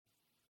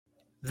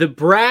The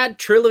Brad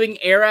Treliving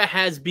era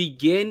has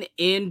begun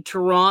in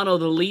Toronto.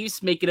 The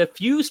Leafs making a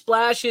few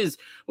splashes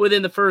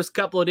within the first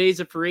couple of days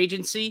of free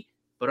agency,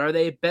 but are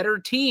they a better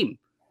team?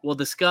 We'll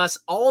discuss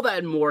all that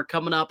and more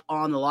coming up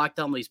on the Locked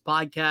On Leafs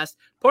podcast,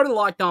 part of the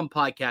Locked On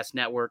Podcast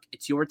Network.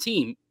 It's your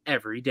team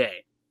every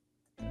day.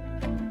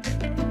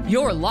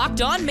 You're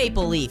Locked On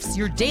Maple Leafs,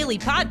 your daily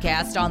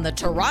podcast on the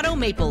Toronto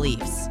Maple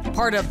Leafs,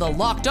 part of the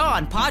Locked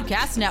On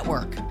Podcast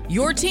Network,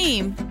 your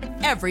team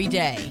every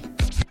day.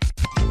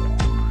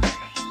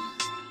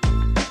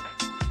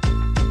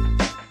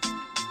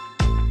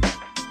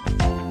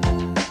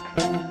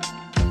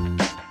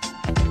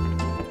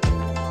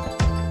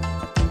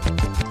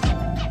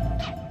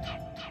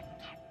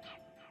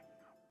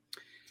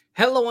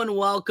 Hello and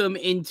welcome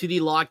into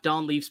the Locked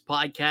On Leafs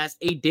podcast,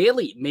 a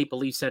daily Maple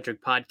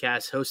Leaf-centric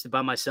podcast hosted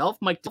by myself,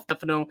 Mike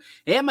Stefano,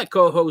 and my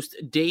co-host,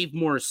 Dave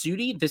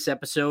Morisuti. This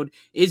episode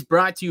is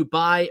brought to you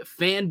by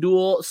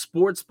FanDuel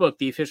Sportsbook,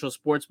 the official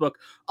sportsbook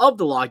of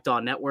the Locked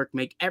On Network.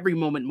 Make every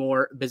moment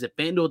more. Visit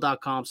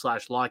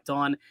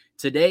FanDuel.com/LockedOn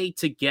today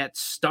to get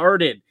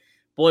started.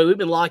 Boy, we've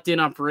been locked in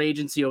on free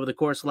agency over the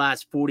course of the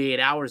last 48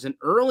 hours, and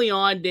early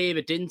on, Dave,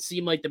 it didn't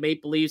seem like the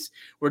Maple Leafs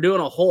were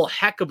doing a whole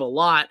heck of a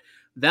lot.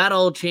 That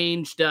all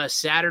changed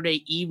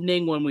Saturday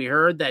evening when we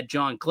heard that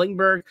John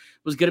Klingberg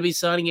was going to be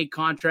signing a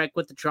contract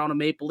with the Toronto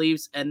Maple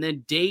Leafs. And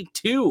then day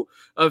two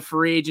of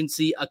free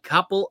agency, a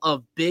couple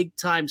of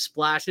big-time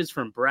splashes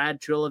from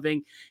Brad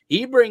Treliving.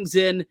 He brings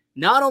in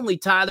not only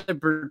Tyler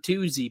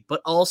Bertuzzi,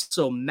 but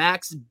also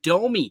Max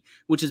Domi,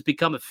 which has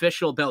become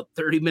official about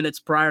 30 minutes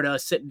prior to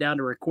us sitting down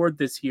to record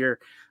this here.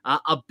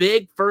 A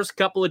big first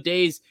couple of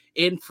days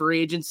in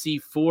free agency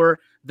for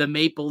the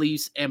Maple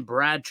Leafs and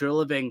Brad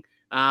Treliving.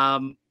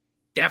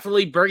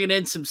 Definitely bringing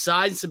in some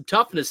size and some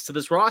toughness to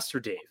this roster,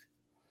 Dave.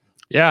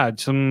 Yeah,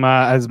 some,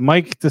 as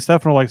Mike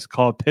DeStefano likes to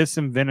call it, piss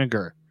and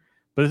vinegar.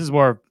 But this is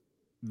more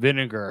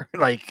vinegar,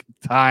 like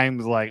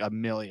times like a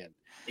million.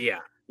 Yeah.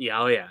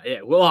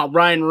 Well,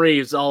 Ryan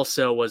Reaves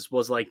also was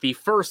like the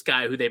first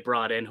guy who they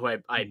brought in, who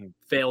I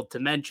failed to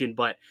mention,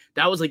 but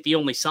that was like the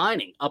only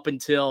signing up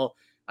until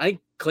I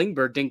think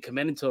Klingberg didn't come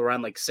in until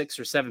around like 6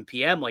 or 7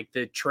 p.m. Like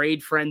the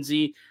trade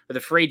frenzy or the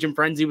free agent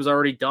frenzy was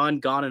already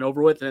done, gone and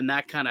over with, and then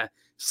that kind of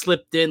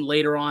slipped in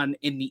later on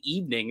in the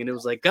evening, and it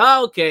was like,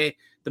 oh, okay,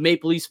 the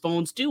Maple Leafs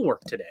phones do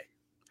work today.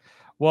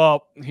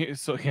 Well,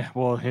 it's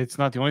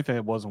not the only thing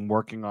that wasn't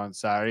working on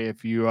Saturday.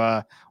 If you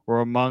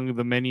were among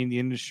the many in the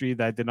industry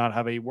that did not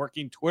have a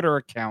working Twitter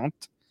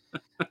account,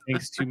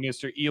 thanks to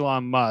Mr.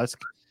 Elon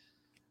Musk,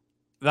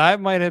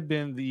 that might have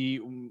been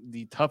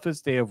the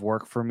toughest day of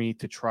work for me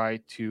to try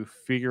to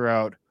figure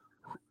out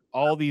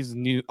all these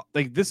new,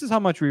 like, this is how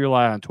much we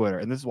rely on Twitter,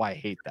 and this is why I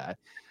hate that.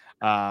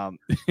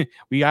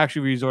 We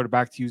actually resorted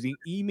back to using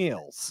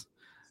emails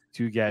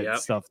to get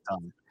stuff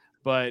done.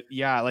 But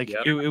yeah,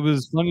 it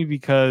was funny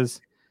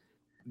because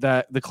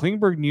the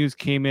Klingberg news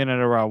came in at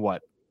around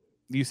what?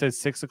 You said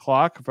 6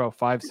 o'clock, about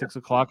 5-6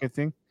 o'clock, I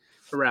think.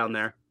 Around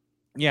there.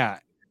 Yeah.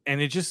 And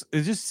it just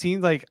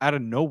seemed like out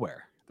of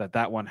nowhere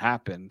that one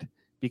happened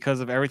because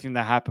of everything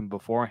that happened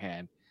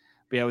beforehand.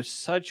 But yeah, it was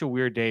such a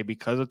weird day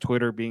because of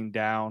Twitter being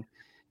down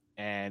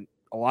and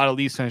a lot of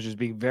Leafs fans just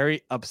being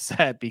very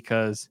upset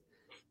because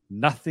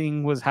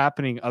nothing was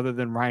happening other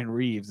than Ryan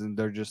Reaves, and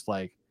they're just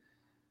like,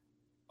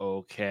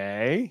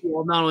 okay.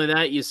 Well, not only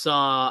that, you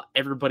saw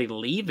everybody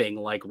leaving,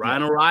 like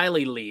Ryan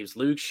O'Reilly leaves,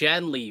 Luke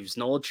Shen leaves,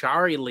 Noel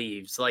Chari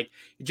leaves. Like,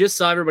 you just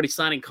saw everybody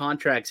signing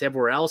contracts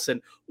everywhere else,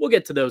 and we'll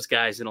get to those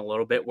guys in a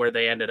little bit where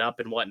they ended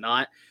up and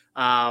whatnot.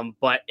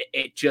 But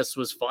it just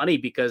was funny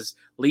because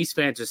Leafs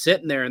fans are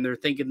sitting there and they're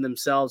thinking to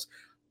themselves,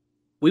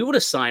 we would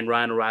have signed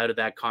Ryan O'Reilly to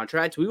that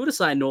contract. We would have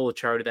signed Noel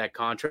Chari to that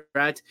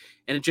contract.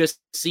 And it just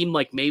seemed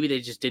like maybe they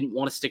just didn't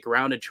want to stick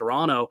around in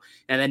Toronto.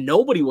 And then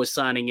nobody was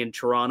signing in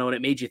Toronto. And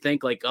it made you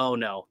think like, oh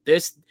no,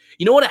 this,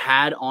 you know what it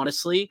had,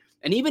 honestly?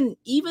 And even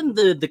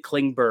the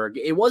Klingberg,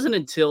 it wasn't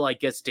until I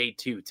guess day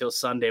two, till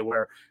Sunday,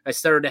 where I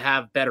started to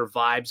have better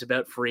vibes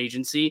about free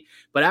agency.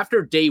 But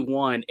after day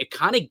one, it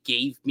kind of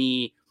gave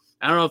me,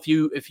 I don't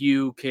know if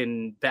you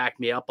can back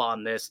me up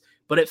on this,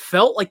 but it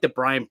felt like the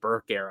Brian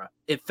Burke era.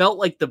 It felt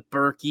like the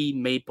Burkey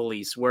Maple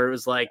Leafs, where it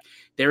was like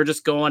they were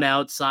just going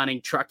out,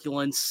 signing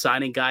truculents,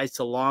 signing guys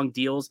to long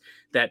deals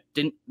that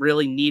didn't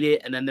really need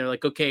it. And then they're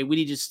like, okay,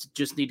 we just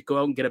need to go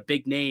out and get a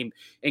big name.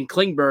 And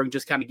Klingberg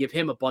just kind of give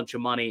him a bunch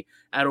of money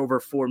at over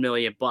 $4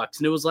 million. And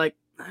it was like,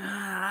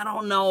 I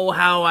don't know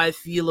how I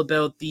feel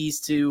about these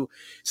two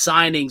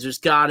signings. There's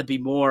got to be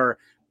more.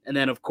 And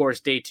then, of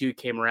course, day two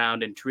came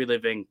around and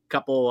Treliving,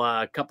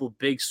 couple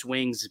big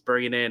swings,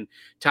 bringing in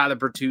Tyler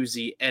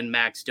Bertuzzi and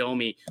Max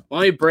Domi. Let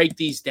me break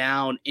these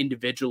down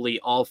individually,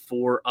 all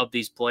four of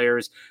these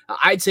players.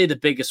 I'd say the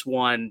biggest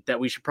one that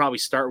we should probably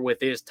start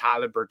with is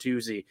Tyler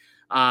Bertuzzi.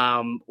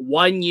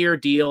 1 year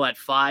deal at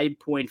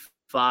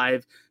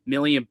 $5.5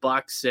 million.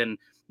 And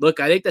look,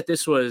 I think that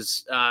this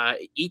was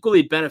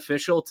equally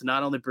beneficial to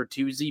not only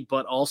Bertuzzi,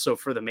 but also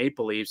for the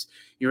Maple Leafs.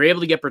 You're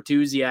able to get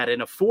Bertuzzi at an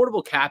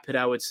affordable cap hit,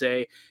 I would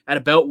say, at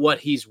about what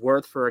he's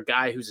worth for a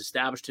guy who's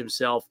established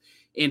himself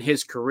in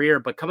his career,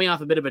 but coming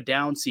off a bit of a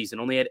down season,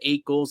 only had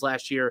 8 goals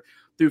last year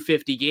through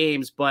 50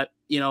 games, but,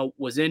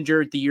 was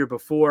injured the year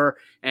before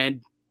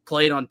and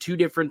played on 2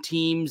 different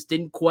teams,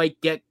 didn't quite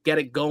get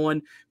it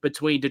going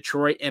between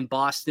Detroit and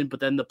Boston, but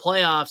then the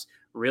playoffs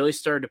really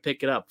started to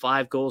pick it up.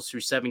 5 goals through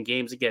 7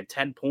 games, again,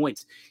 10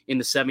 points in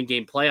the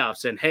 7-game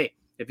playoffs. And hey,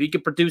 if he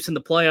can produce in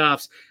the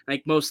playoffs, I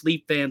think most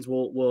Leaf fans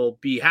will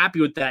be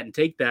happy with that and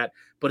take that.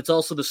 But it's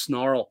also the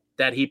snarl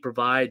that he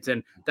provides.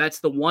 And that's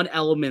the one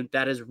element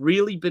that has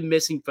really been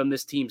missing from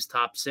this team's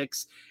top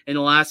 6 in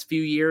the last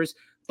few years.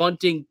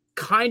 Bunting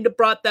kind of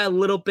brought that a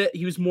little bit.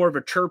 He was more of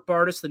a chirp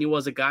artist than he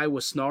was a guy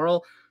with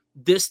snarl.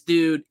 This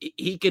dude,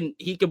 he can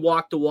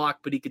walk the walk,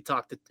 but he can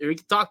talk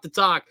the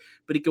talk,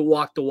 but he can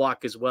walk the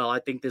walk as well. I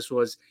think this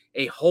was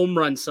a home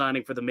run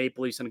signing for the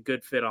Maple Leafs and a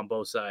good fit on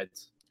both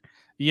sides.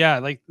 Yeah,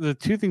 like the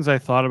 2 things I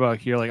thought about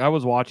here, like I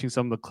was watching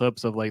some of the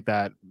clips of like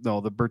that,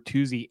 the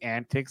Bertuzzi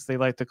antics, they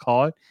like to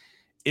call it.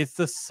 It's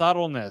the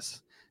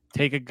subtleness.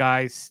 Take a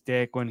guy's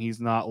stick when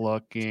he's not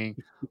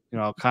looking,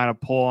 kind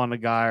of pull on a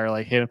guy or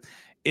like hit him.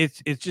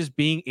 It's just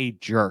being a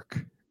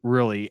jerk,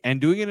 really,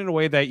 and doing it in a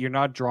way that you're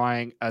not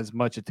drawing as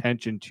much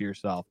attention to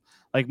yourself.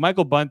 Like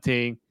Michael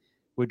Bunting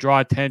would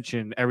draw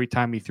attention every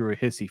time he threw a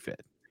hissy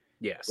fit.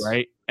 Yes.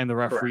 Right. And the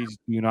referees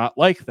do not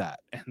like that.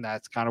 And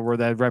that's kind of where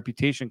that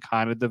reputation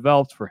kind of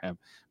developed for him.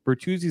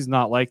 Bertuzzi's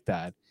not like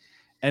that.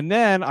 And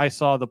then I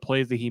saw the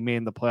plays that he made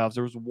in the playoffs.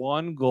 There was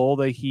one goal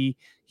that he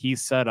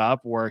set up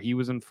where he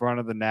was in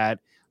front of the net,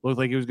 looked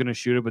like he was going to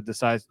shoot it, but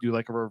decides to do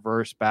like a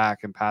reverse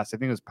back and pass. I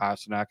think it was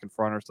Pasternak in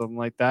front or something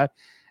like that.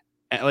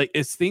 And like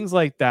it's things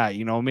like that,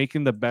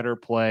 making the better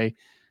play,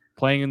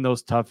 playing in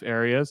those tough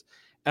areas.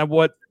 And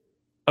what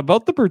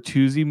about the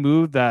Bertuzzi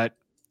move that,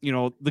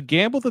 the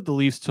gamble that the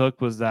Leafs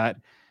took was that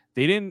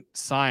they didn't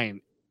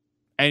sign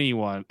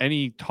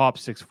any top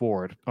 6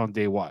 forward on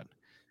day one.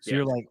 So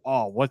you're like,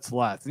 oh, what's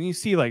left? And you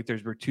see like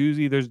there's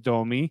Bertuzzi, there's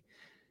Domi,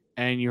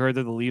 and you heard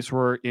that the Leafs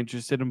were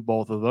interested in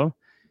both of them.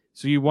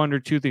 So you wonder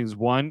 2 things.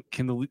 One,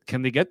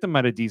 can they get them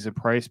at a decent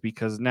price?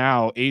 Because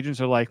now agents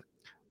are like,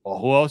 well,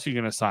 who else are you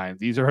going to sign?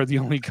 These are the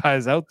only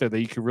guys out there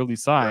that you can really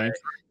sign. Right.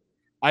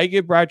 I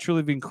give Brad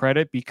Treliving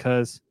credit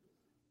because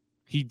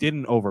he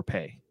didn't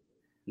overpay,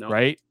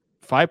 right?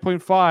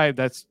 5.5,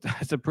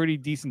 that's a pretty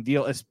decent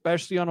deal,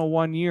 especially on a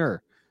 1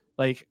 year.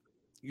 Like,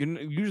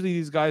 usually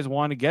these guys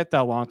want to get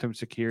that long-term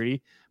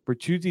security.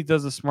 Bertuzzi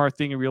does a smart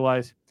thing and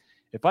realize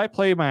if I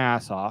play my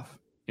ass off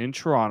in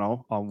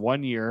Toronto on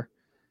 1 year,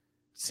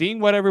 seeing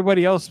what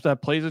everybody else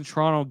that plays in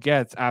Toronto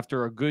gets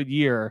after a good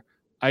year,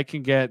 I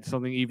can get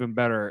something even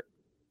better.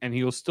 And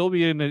he will still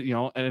be in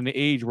an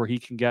age where he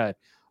can get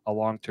a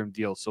long-term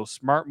deal. So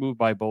smart move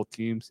by both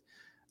teams,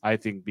 I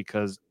think,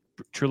 because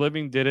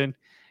Treliving didn't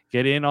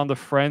get in on the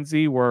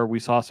frenzy where we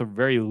saw some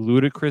very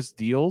ludicrous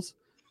deals,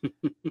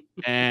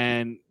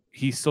 and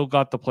he still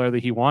got the player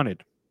that he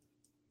wanted.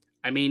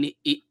 I mean,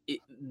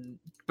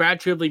 Brad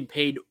Treliving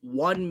paid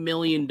 $1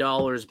 million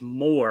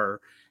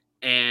more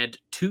and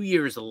 2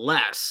 years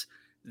less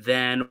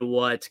than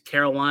what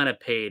Carolina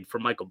paid for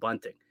Michael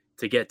Bunting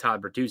to get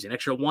Todd Bertuzzi. An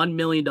extra $1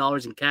 million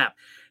in cap.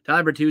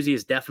 Todd Bertuzzi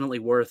is definitely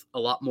worth a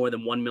lot more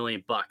than $1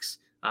 million bucks.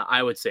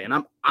 I would say. And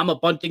I'm a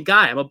Bunting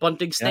guy. I'm a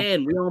Bunting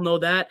stan. Yeah. We all know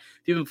that.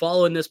 If you've been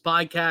following this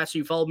podcast or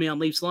you followed me on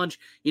Leafs Lunch,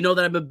 you know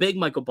that I'm a big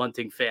Michael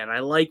Bunting fan. I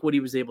like what he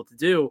was able to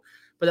do,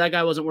 but that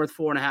guy wasn't worth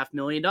 $4.5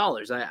 million.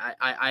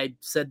 I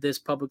said this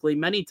publicly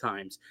many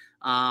times.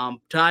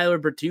 Tyler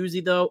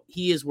Bertuzzi, though,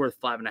 he is worth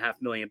 $5.5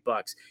 million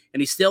bucks.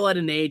 And he's still at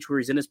an age where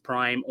he's in his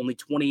prime, only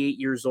 28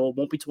 years old,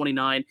 won't be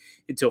 29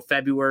 until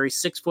February,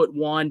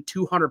 6'1",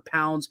 200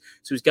 pounds.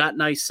 So he's got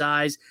nice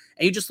size.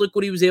 And you just look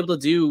what he was able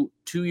to do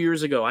 2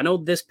 years ago. I know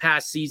this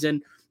past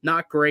season,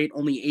 not great,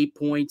 only 8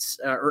 points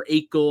or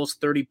 8 goals,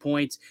 30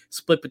 points,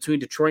 split between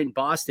Detroit and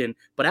Boston.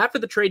 But after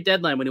the trade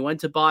deadline, when he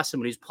went to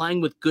Boston, when he was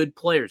playing with good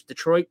players,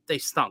 Detroit, they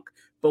stunk.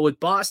 But with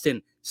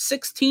Boston,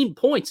 16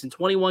 points in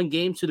 21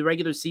 games through the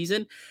regular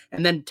season,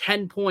 and then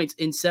 10 points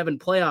in 7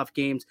 playoff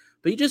games.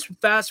 But you just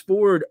fast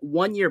forward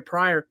 1 year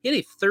prior, he had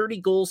a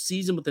 30-goal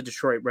season with the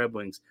Detroit Red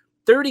Wings.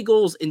 30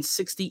 goals in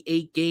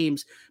 68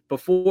 games.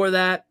 Before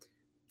that,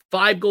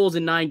 5 goals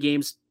in 9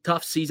 games.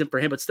 Tough season for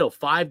him, but still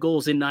 5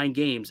 goals in 9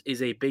 games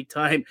is a big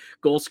time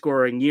goal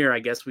scoring year. I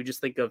guess we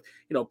just think of,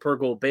 per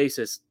goal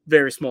basis,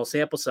 very small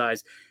sample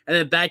size. And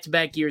then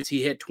back-to-back years,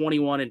 he hit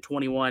 21 and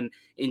 21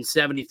 in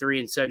 73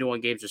 and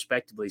 71 games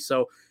respectively.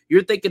 So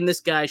you're thinking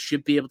this guy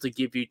should be able to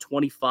give you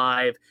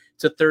 25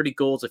 to 30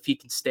 goals if he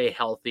can stay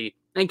healthy.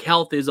 I think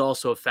health is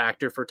also a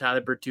factor for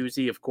Tyler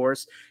Bertuzzi, of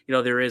course.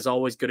 There is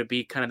always going to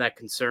be kind of that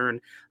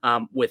concern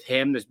with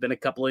him. There's been a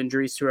couple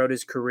injuries throughout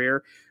his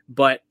career.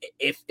 But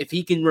if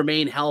he can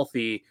remain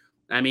healthy,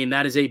 I mean,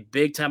 that is a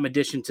big-time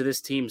addition to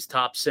this team's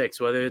top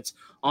 6, whether it's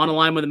on a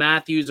line with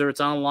Matthews or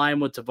it's on a line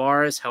with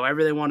Tavares,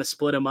 however they want to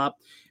split him up,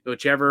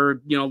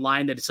 whichever,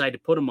 line they decide to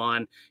put him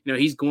on,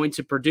 he's going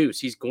to produce.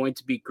 He's going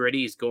to be gritty.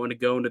 He's going to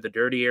go into the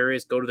dirty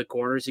areas, go to the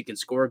corners. He can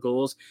score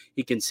goals.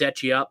 He can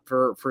set you up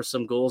for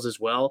some goals as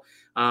well.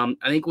 I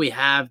think we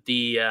have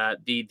the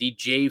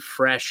Jay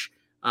Fresh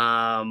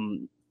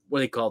what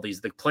do they call these?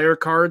 The player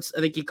cards,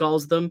 I think he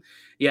calls them.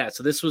 Yeah,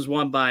 so this was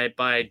one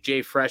by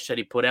Jay Fresh that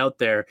he put out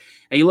there.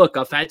 And you look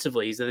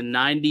offensively, he's in the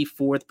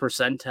 94th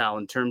percentile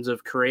in terms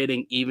of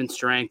creating even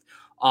strength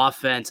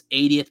offense,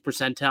 80th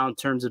percentile in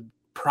terms of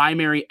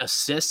primary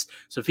assists.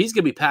 So if he's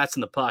going to be passing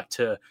the puck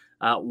to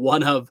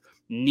one of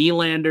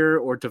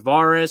Nylander or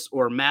Tavares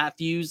or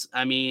Matthews,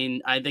 I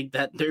mean, I think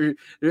that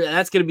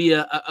that's going to be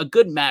a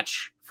good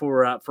match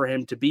for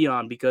him to be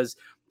on, because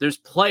there's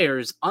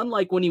players,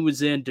 unlike when he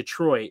was in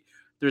Detroit,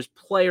 there's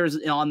players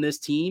on this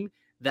team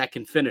that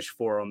can finish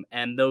for him,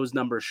 and those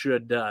numbers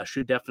should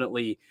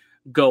definitely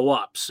go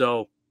up.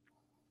 So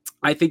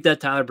I think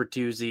that Tyler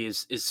Bertuzzi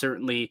is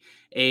certainly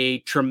a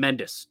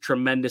tremendous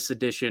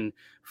addition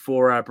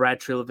for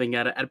Brad Treliving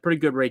at a pretty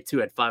good rate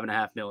too, at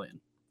 $5.5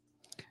 million.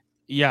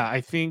 Yeah,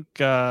 I think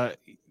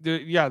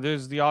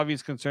there's the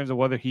obvious concerns of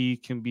whether he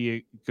can be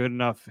a good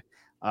enough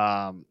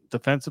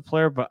defensive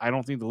player, but I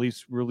don't think the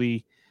Leafs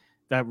really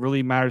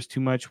matters too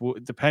much.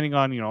 Depending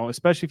on,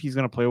 especially if he's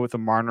going to play with a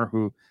Marner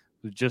who's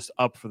just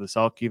up for the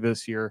Selke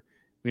this year.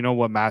 We know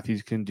what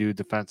Matthews can do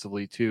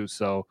defensively too.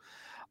 So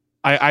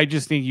I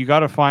just think you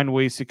got to find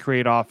ways to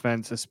create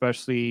offense,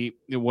 especially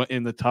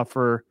in the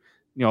tougher,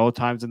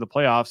 times in the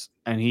playoffs.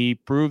 And he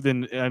proved,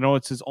 and I know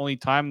it's his only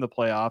time in the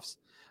playoffs,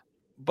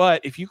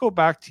 but if you go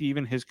back to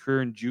even his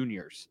career in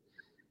juniors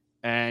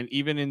and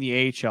even in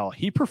the AHL,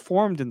 he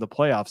performed in the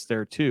playoffs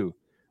there too,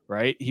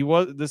 right?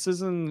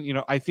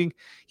 I think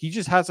he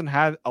just hasn't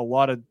had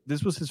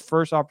this was his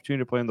first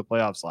opportunity to play in the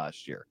playoffs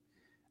last year.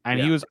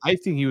 And I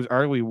think he was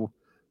arguably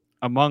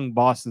among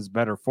Boston's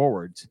better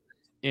forwards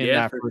in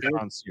that first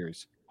round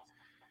series.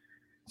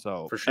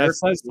 So for sure, that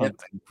says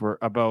something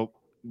about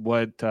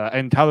what,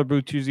 and Tyler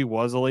Bertuzzi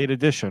was a late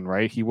addition,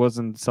 right? He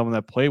wasn't someone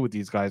that played with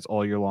these guys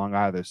all year long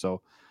either.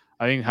 So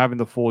I think having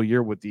the full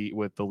year with the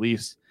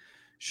Leafs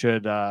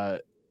should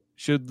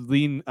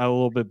lean a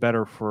little bit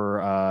better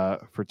for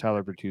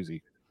Tyler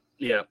Bertuzzi.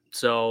 Yeah,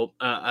 so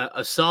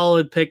a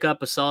solid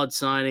pickup, a solid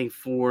signing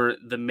for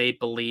the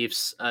Maple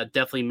Leafs.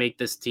 Definitely make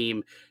this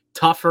team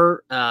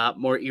tougher,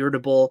 more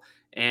irritable,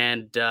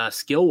 and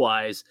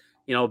skill-wise,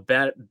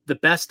 the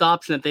best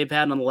option that they've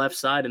had on the left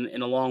side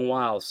in a long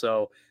while.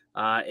 So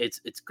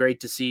it's great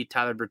to see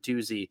Tyler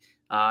Bertuzzi.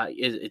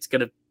 It's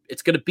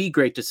gonna be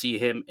great to see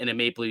him in a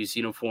Maple Leafs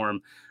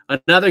uniform.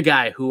 Another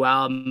guy who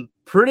I'm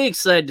pretty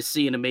excited to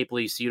see in a Maple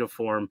Leafs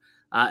uniform.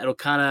 It'll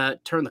kind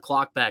of turn the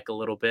clock back a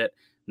little bit.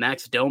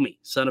 Max Domi,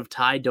 son of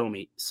Ty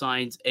Domi,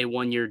 signs a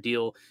 1-year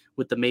deal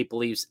with the Maple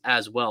Leafs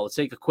as well. Let's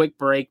take a quick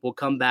break. We'll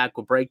come back.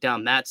 We'll break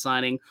down that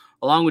signing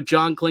along with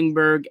John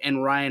Klingberg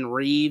and Ryan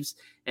Reaves.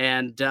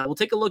 And we'll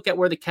take a look at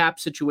where the cap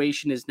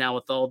situation is now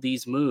with all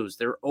these moves.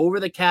 They're over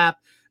the cap,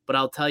 but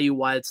I'll tell you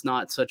why it's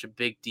not such a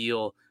big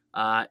deal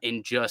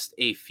in just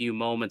a few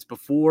moments.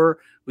 Before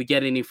we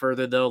get any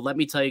further, though, let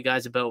me tell you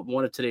guys about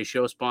one of today's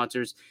show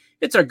sponsors.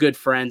 It's our good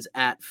friends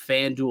at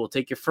FanDuel.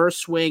 Take your first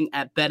swing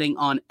at betting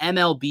on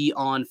MLB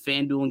on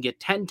FanDuel and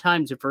get 10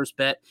 times your first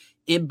bet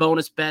in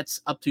bonus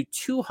bets up to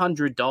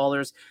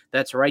 $200.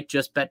 That's right.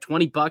 Just bet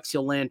 $20.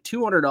 You'll land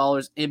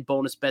 $200 in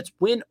bonus bets,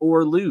 win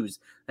or lose.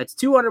 That's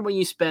 $200 when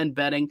you spend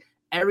betting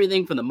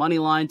everything from the money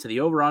line to the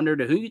over-under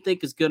to who you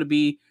think is going to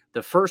be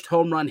the first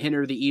home run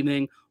hitter of the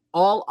evening,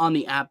 all on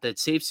the app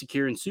that's safe,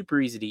 secure, and super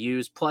easy to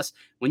use. Plus,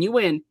 when you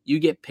win, you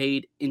get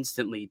paid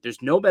instantly.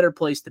 There's no better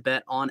place to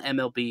bet on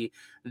MLB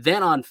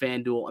than on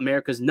FanDuel,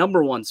 America's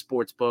 #1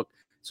 sports book.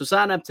 So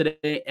sign up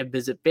today and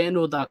visit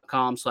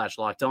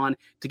FanDuel.com/lockedon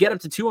to get up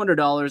to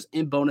 $200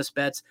 in bonus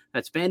bets.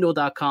 That's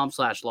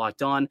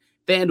FanDuel.com/lockedon.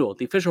 FanDuel,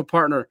 the official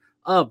partner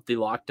of the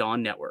Locked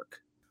On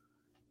Network.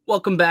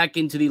 Welcome back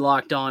into the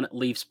Locked On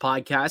Leafs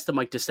podcast. I'm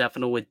Mike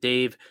DeStefano with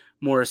Dave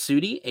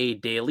Morisuti, a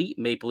daily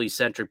Maple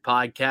Leaf-centric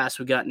podcast.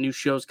 We got new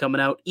shows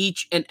coming out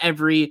each and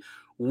every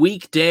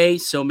weekday,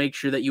 so make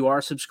sure that you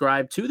are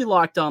subscribed to the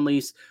Locked On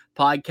Leafs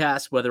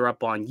podcast, whether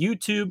up on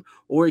YouTube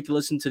or you can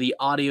listen to the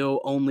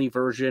audio-only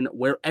version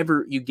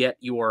wherever you get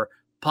your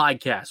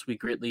podcasts. We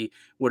greatly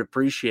would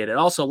appreciate it.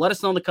 Also, let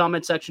us know in the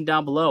comment section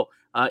down below.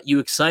 You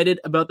excited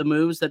about the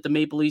moves that the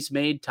Maple Leafs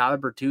made? Tyler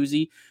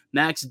Bertuzzi,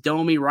 Max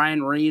Domi,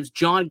 Ryan Reaves,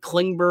 John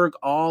Klingberg,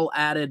 all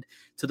added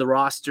to the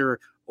roster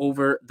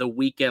over the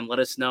weekend. Let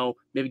us know.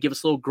 Maybe give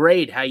us a little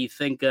grade how you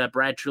think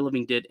Brad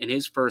Treliving did in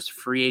his first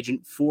free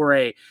agent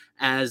foray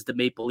as the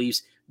Maple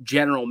Leafs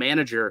general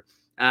manager.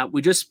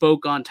 We just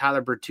spoke on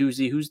Tyler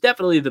Bertuzzi, who's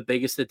definitely the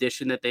biggest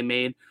addition that they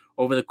made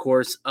over the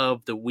course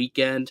of the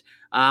weekend.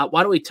 Why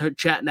don't we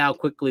chat now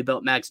quickly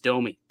about Max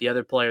Domi, the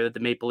other player that the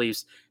Maple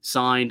Leafs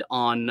signed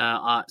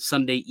on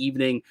Sunday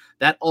evening.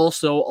 That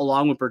also,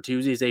 along with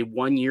Bertuzzi, is a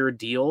 1-year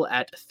deal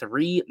at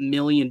 $3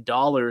 million.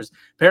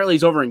 Apparently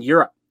he's over in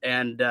Europe,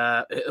 and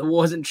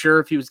wasn't sure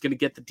if he was going to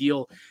get the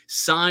deal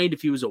signed,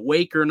 if he was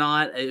awake or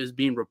not. It was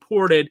being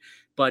reported,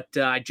 but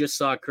I just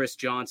saw Chris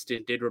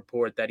Johnston did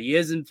report that he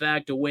is in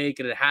fact awake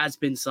and it has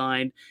been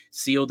signed,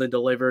 sealed, and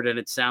delivered, and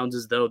it sounds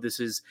as though this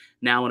is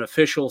now an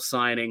official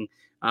signing.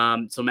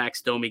 So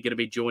Max Domi going to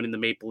be joining the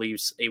Maple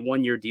Leafs, a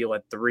 1-year deal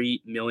at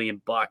 $3 million.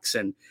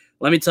 And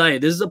Let me tell you,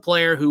 this is a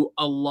player who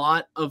a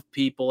lot of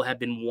people have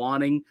been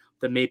wanting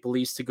the Maple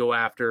Leafs to go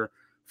after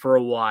for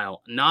a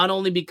while. Not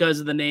only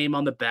because of the name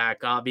on the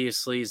back,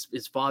 obviously,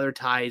 his father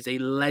Ty is a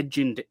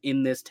legend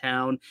in this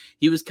town.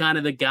 He was kind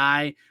of the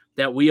guy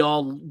that we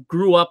all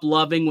grew up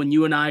loving when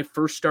you and I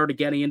first started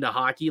getting into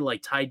hockey,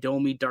 like Ty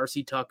Domi,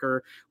 Darcy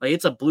Tucker. Like,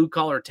 it's a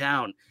blue-collar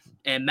town.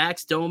 And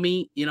Max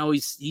Domi, you know,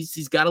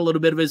 he's got a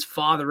little bit of his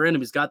father in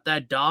him. He's got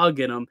that dog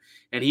in him,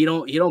 and he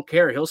don't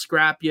care. He'll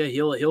scrap you.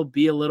 He'll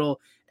be a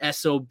little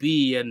SOB,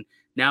 and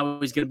now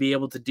he's going to be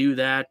able to do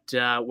that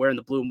wearing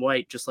the blue and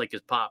white, just like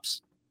his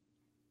pops.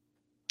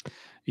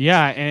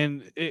 Yeah,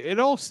 and it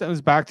all stems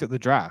back to the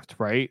draft,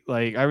 right?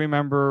 Like, I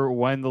remember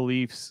when the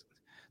Leafs,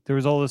 there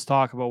was all this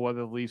talk about whether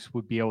the Leafs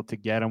would be able to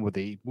get him, would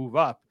they move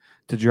up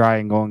to try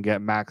and go and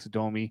get Max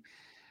Domi.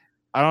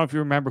 I don't know if you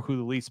remember who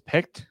the Leafs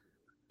picked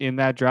in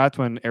that draft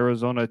when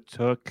Arizona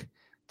took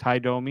Ty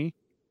Domi.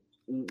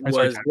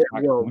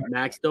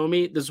 Max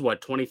Domi? This is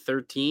what,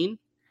 2013?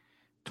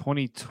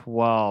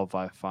 2012,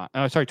 I find.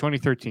 Oh, sorry,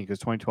 2013, because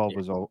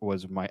 2012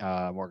 was my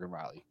Morgan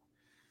Riley.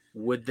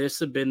 Would this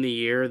have been the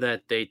year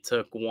that they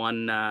took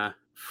one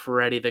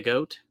Freddie the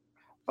Goat?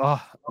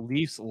 Oh,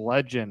 Leafs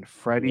legend,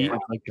 Freddie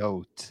the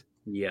Goat.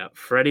 Yeah,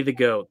 Freddie the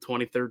Goat,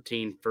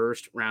 2013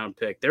 first round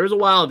pick. There was a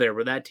while there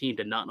where that team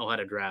did not know how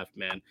to draft,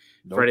 man.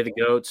 Nope. Freddie the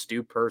Goat,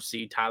 Stu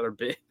Percy, Tyler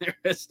Bitt.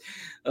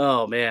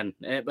 Oh man,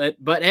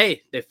 but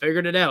hey, they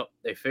figured it out.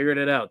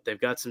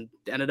 They've got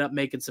ended up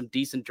making some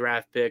decent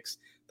draft picks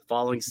the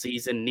following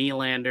season.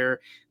 Nylander,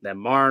 then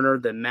Marner,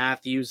 then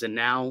Matthews, and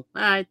now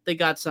they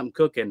got something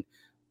cooking.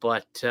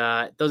 But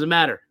it doesn't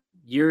matter.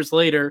 Years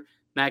later,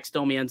 Max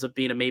Domi ends up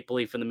being a Maple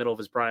Leaf in the middle of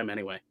his prime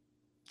anyway.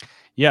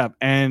 Yeah,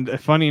 and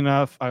funny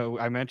enough,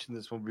 I mentioned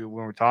this when we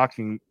were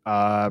talking.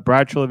 Brad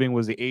Treliving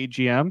was the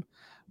AGM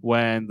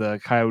when the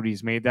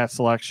Coyotes made that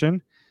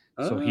selection,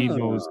 so he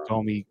knows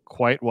Domi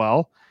quite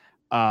well.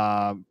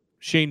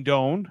 Shane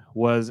Doan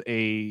was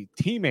a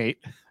teammate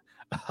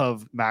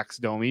of Max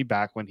Domi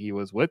back when he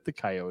was with the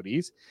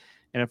Coyotes.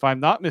 And if I'm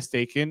not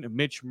mistaken,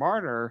 Mitch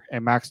Marner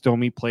and Max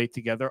Domi played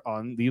together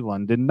on the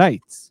London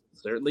Knights.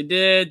 Certainly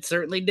did.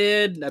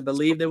 I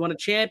believe they won a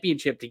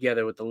championship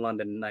together with the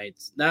London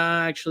Knights.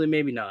 Nah, actually,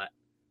 maybe not.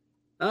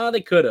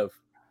 They could have.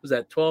 Was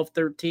that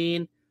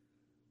 12-13?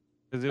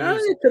 They could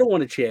have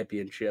won a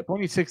championship.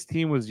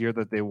 2016 was the year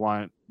that they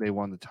won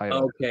the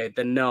title. Okay,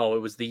 then no, it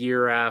was the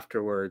year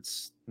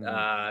afterwards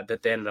that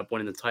they ended up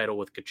winning the title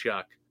with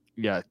Tkachuk.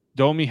 Yeah,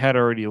 Domi had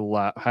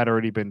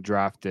already been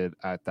drafted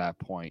at that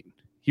point.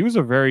 He was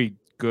a very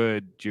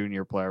good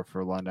junior player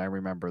for London. I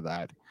remember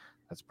that.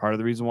 That's part of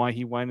the reason why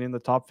he went in the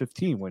top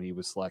 15 when he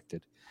was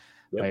selected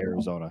by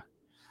Arizona.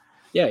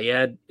 Yeah, he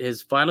had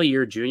his final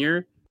year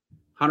junior,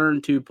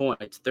 102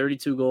 points,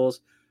 32 goals,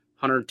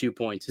 102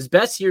 points. His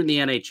best year in the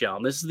NHL.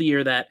 And this is the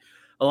year that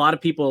a lot of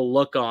people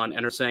look on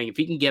and are saying, if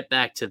he can get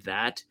back to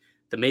that,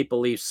 the Maple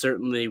Leafs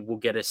certainly will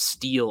get a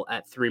steal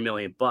at $3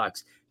 million.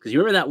 Because you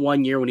remember that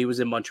one year when he was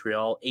in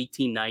Montreal,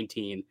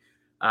 18-19,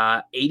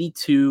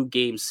 82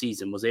 game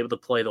season, was able to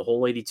play the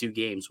whole 82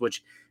 games,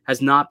 which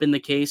has not been the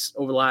case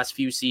over the last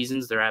few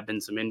seasons. There have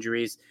been some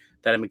injuries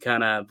that have been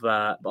kind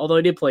of, although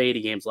he did play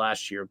 80 games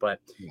last year. But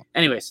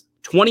anyways,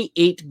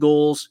 28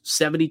 goals,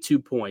 72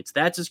 points.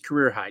 That's his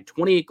career high,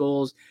 28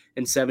 goals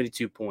and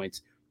 72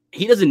 points.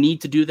 He doesn't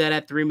need to do that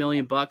at $3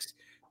 million, but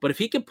if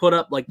he could put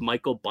up like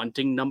Michael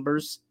Bunting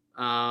numbers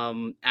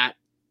at,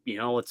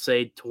 let's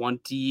say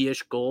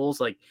 20-ish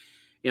goals, like,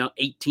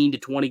 18 to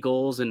 20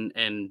 goals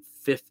and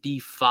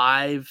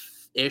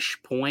 55-ish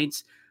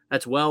points,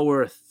 that's well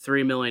worth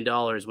 $3 million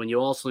when you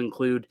also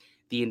include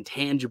the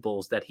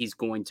intangibles that he's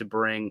going to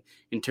bring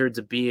in terms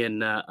of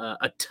being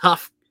a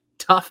tough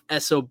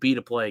SOB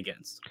to play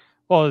against.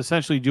 Well,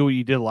 essentially do what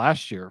you did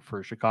last year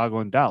for Chicago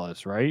and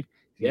Dallas, right?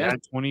 He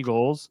had 20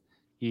 goals.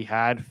 He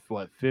had,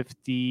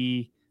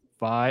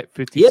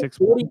 56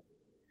 points?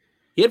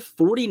 He had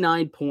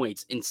 49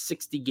 points in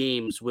 60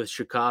 games with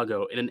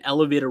Chicago in an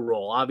elevator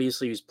role.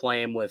 Obviously, he was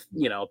playing with,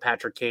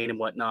 Patrick Kane and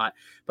whatnot.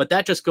 But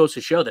that just goes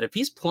to show that if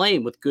he's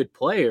playing with good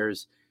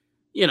players,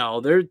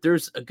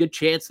 there's a good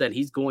chance that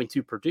he's going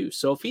to produce.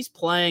 So if he's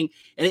playing,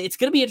 and it's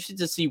going to be interesting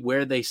to see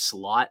where they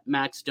slot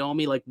Max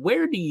Domi. Like,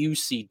 where do you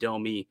see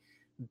Domi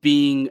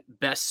being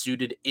best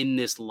suited in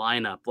this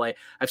lineup? Like,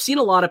 I've seen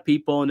a lot of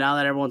people now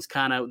that everyone's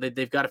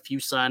they've got a few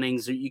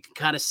signings, you can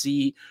kind of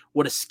see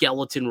what a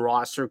skeleton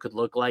roster could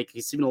look like.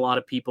 You've seen a lot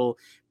of people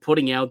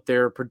putting out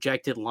their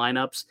projected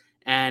lineups,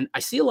 and I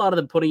see a lot of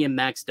them putting in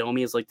Max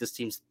Domi as like this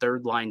team's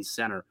third line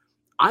center.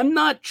 I'm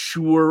not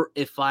sure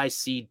if I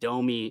see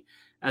Domi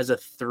as a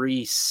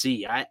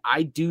 3C.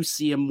 I do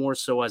see him more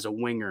so as a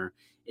winger,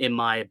 in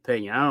my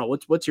opinion. I don't know.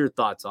 What's your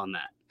thoughts on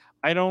that?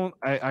 I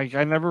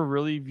never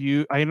really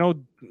view. I know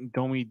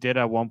Domi did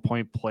at one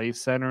point play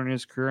center in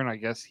his career, and I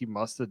guess he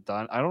must have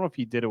done. I don't know if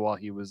he did it while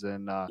he was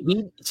in.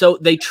 So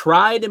they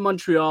tried in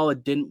Montreal,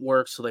 it didn't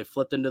work, so they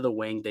flipped into the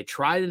wing. They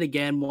tried it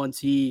again once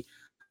he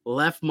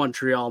left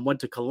Montreal and went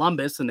to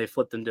Columbus, and they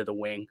flipped him to the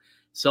wing.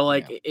 So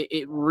like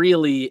it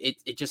really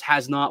it just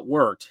has not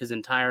worked his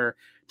entire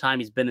time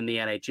he's been in the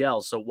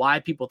NHL. So why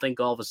people think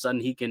all of a sudden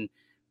he can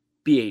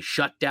be a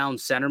shutdown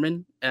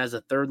centerman as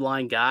a third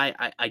line guy,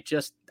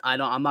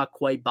 I'm not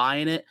quite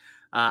buying it.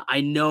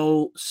 I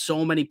know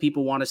so many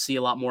people want to see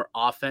a lot more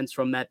offense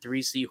from that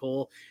 3C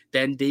hole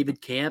than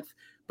David Kampf,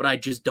 but I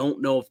just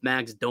don't know if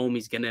Max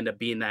Domi's going to end up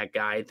being that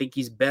guy. I think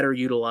he's better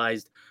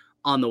utilized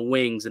on the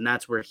wings, and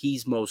that's where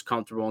he's most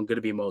comfortable and going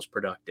to be most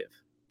productive.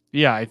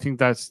 Yeah, I think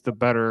that's the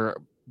better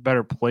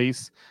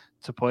place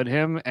to put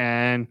him.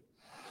 And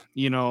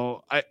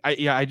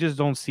I just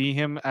don't see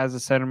him as a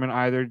centerman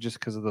either, just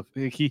because of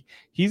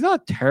he's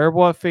not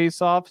terrible at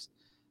faceoffs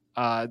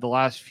the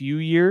last few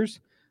years,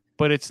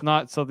 but it's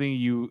not something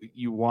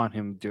you want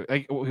him to do.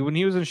 Like when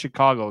he was in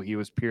Chicago, he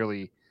was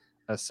purely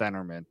a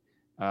centerman,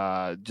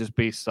 just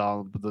based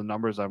on the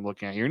numbers I'm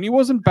looking at here, and he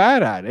wasn't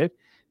bad at it,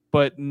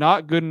 but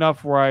not good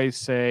enough where I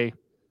say.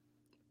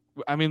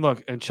 I mean,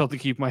 look, and Shelton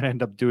Keefe might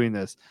end up doing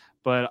this,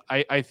 but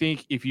I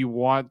think if you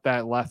want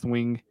that left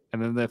wing,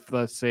 and then if,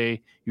 let's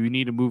say, you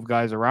need to move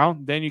guys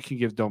around, then you can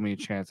give Domi a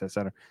chance at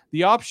center.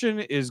 The option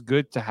is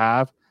good to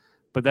have,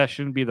 but that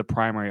shouldn't be the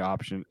primary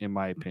option, in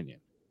my opinion.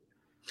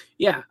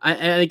 Yeah, I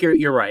think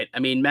you're right. I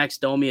mean, Max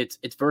Domi,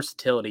 it's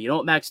versatility. You know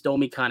what Max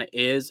Domi kind of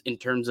is in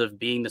terms of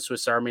being the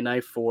Swiss Army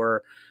knife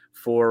for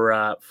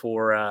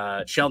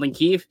Sheldon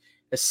Keefe.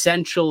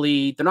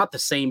 Essentially, they're not the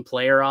same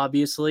player,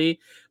 obviously,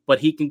 but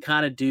he can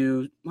kind of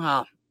do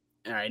well.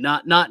 All right,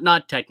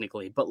 not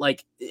technically, but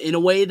like in a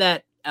way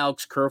that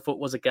Alex Kerfoot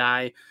was a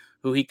guy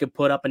who he could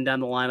put up and down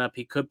the lineup.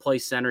 He could play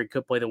center. He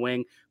could play the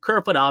wing.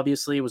 Kerfoot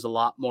obviously was a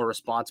lot more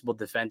responsible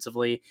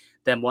defensively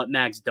than what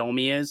Max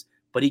Domi is,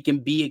 but he can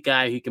be a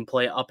guy who can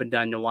play up and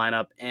down your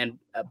lineup and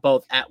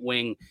both at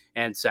wing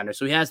and center.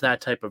 So he has that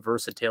type of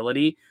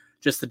versatility.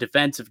 Just the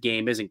defensive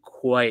game isn't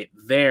quite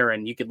there.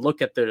 And you could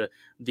look at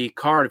the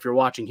card if you're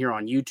watching here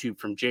on YouTube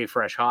from J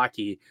Fresh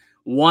Hockey.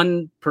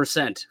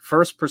 1%,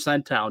 first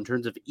percentile in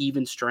terms of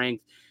even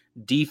strength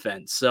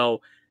defense.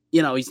 So,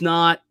 he's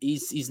not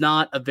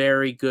a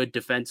very good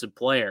defensive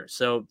player.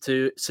 So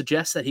to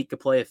suggest that he could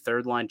play a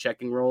third line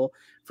checking role,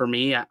 for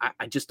me,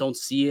 I just don't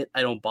see it.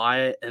 I don't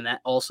buy it. And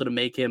that also to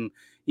make him,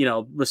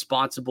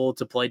 responsible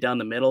to play down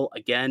the middle,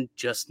 again,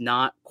 just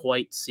not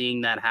quite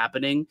seeing that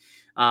happening.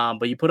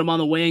 But you put him on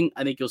the wing,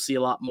 I think you'll see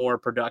a lot more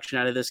production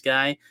out of this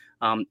guy.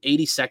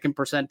 82nd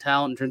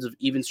percentile in terms of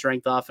even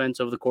strength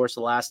offense over the course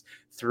of the last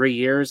 3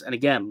 years. And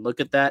again, look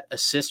at that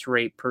assist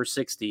rate per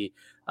 60.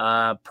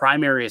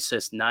 Primary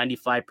assist,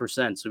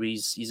 95%. So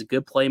he's a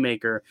good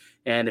playmaker.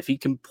 And if he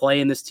can play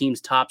in this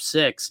team's top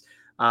six,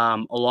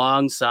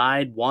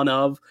 alongside one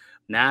of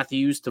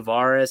Matthews,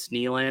 Tavares,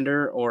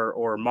 Nylander,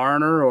 or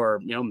Marner, or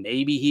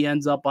maybe he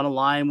ends up on a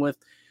line with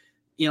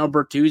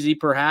Bertuzzi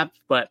perhaps,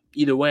 but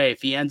either way,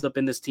 if he ends up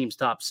in this team's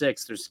top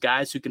six, there's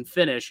guys who can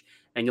finish,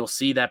 and you'll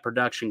see that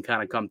production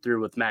kind of come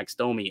through with Max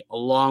Domi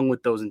along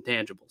with those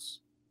intangibles.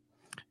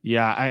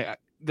 Yeah,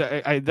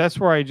 I that's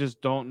where I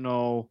just don't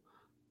know.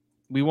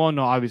 We won't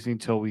know obviously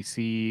until we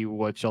see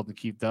what Sheldon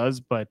Keefe does,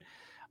 but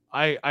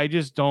I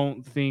just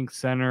don't think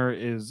center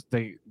is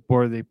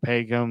where they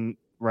peg him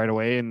right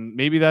away, and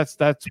maybe that's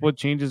what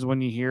changes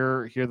when you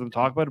hear them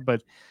talk about it,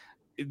 but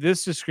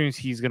this just screams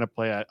he's going to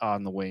play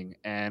on the wing.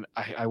 And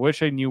I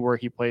wish I knew where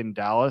he played in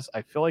Dallas.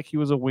 I feel like he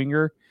was a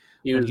winger.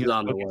 He was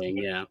on the wing,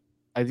 yeah.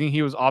 I think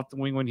he was off the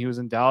wing when he was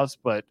in Dallas,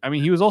 but I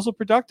mean, he was also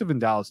productive in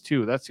Dallas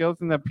too. That's the other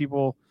thing that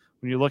people,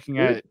 when you're looking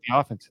at the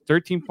offense,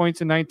 13 points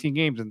in 19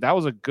 games, and that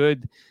was a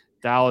good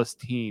Dallas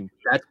team.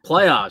 That's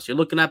playoffs. You're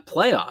looking at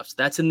playoffs.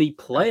 That's in the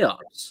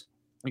playoffs.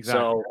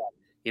 Exactly. So,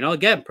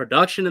 again,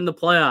 production in the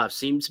playoffs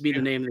seems to be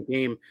the name of the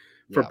game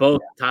for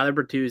both Tyler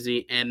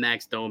Bertuzzi and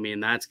Max Domi,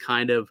 and that's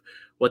kind of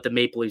what the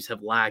Maple Leafs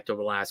have lacked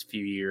over the last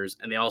few years.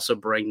 And they also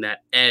bring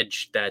that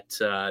edge,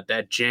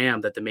 that jam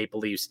that the Maple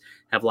Leafs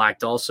have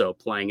lacked also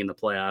playing in the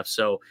playoffs.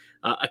 So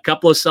a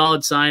couple of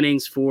solid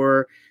signings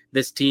for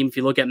this team. If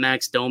you look at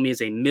Max Domi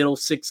as a middle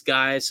six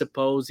guy, I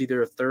suppose,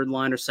 either a third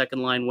line or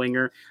second line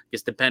winger,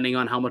 just depending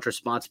on how much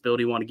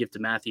responsibility you want to give to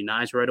Matthew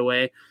Nyes right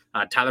away.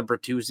 Tyler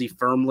Bertuzzi,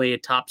 firmly a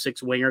top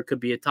six winger, could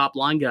be a top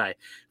line guy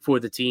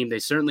for the team. They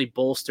certainly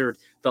bolstered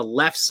the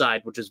left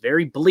side, which is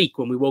very bleak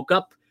when we woke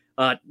up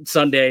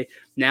Sunday.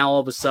 Now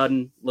all of a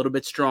sudden a little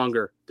bit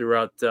stronger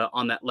throughout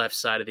on that left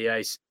side of the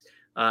ice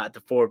at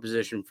the forward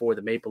position for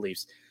the Maple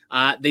Leafs.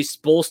 They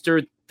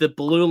bolstered the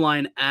blue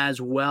line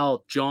as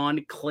well. John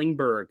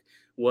Klingberg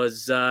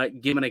was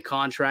given a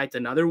contract,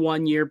 another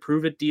 1 year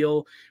prove-it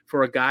deal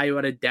for a guy who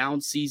had a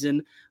down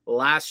season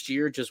last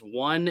year. Just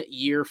 1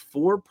 year,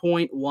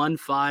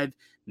 $4.15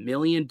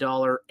 million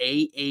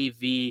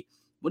AAV.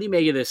 What do you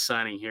make of this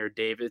signing here,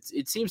 Dave?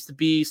 It seems to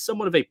be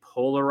somewhat of a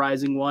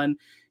polarizing one,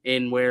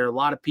 in where a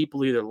lot of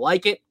people either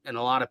like it and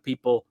a lot of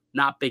people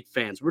not big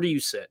fans. Where do you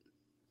sit?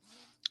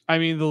 I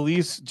mean, the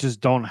Leafs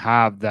just don't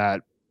have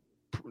that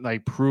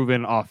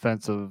proven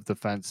offensive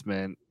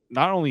defenseman.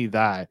 Not only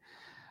that,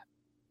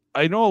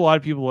 I know a lot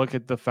of people look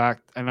at the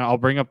fact, and I'll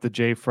bring up the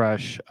Jay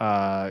Fresh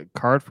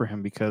card for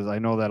him because I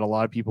know that a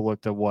lot of people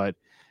looked at what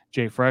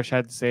Jay Fresh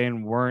had to say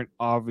and weren't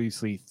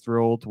obviously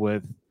thrilled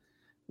with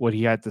what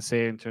he had to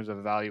say in terms of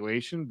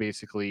evaluation,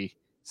 basically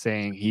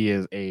saying he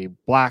is a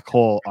black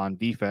hole on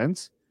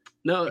defense.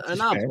 No, Which is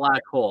not a fair.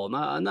 black hole.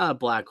 Not a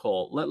black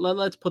hole.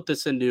 Let's put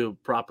this into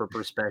proper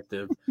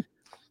perspective.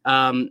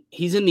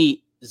 He's in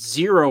the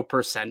 0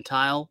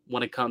 percentile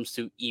when it comes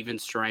to even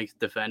strength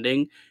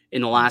defending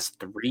in the last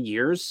 3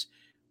 years,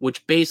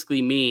 which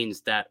basically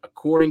means that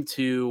according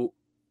to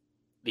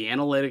the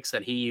analytics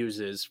that he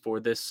uses for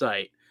this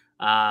site,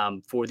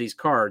 for these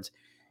cards,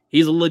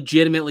 he's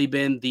legitimately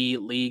been the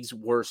league's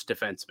worst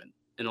defenseman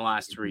in the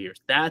last 3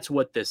 years. That's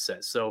what this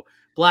says. So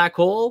black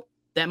hole,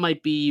 that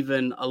might be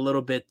even a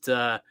little bit,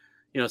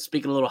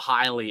 speaking a little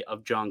highly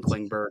of John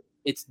Klingberg.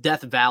 It's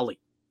Death Valley.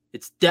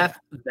 It's Death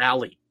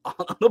Valley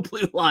on the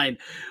blue line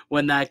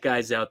when that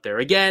guy's out there.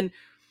 Again,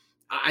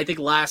 I think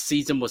last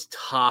season was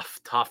tough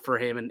for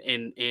him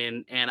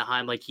in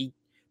Anaheim. Like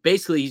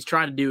he's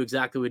trying to do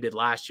exactly what he did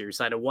last year. He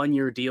signed a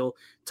 1-year deal,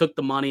 took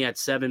the money at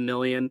 $7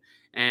 million,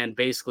 and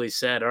basically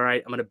said, all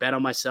right, I'm going to bet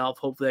on myself.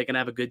 Hopefully I can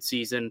have a good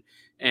season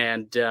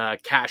and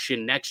cash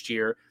in next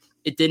year.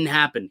 It didn't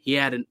happen. He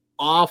had an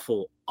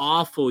awful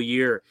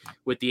year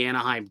with the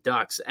Anaheim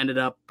Ducks. Ended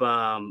up,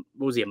 a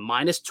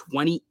minus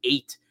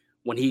 28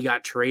 when he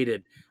got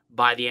traded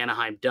by the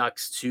Anaheim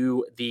Ducks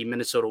to the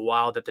Minnesota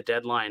Wild at the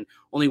deadline.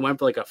 Only went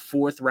for like a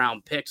 4th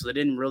round pick, so they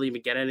didn't really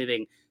even get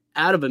anything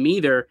out of him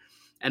either.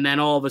 And then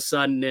all of a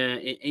sudden,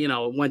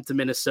 went to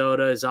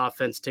Minnesota. His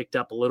offense ticked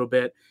up a little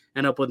bit,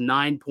 ended up with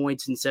 9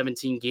 points in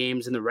 17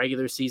 games in the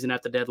regular season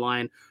at the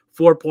deadline,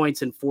 4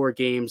 points in 4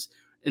 games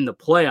in the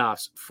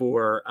playoffs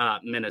for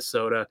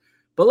Minnesota.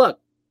 But look,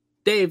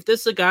 Dave,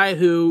 this is a guy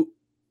who,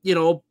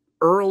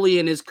 early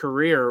in his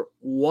career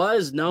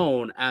was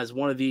known as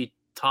one of the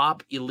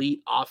top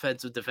elite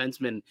offensive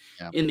defensemen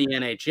in the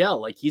NHL.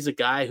 Like he's a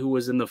guy who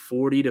was in the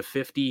 40 to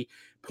 50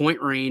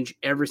 point range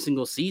every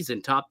single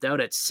season, topped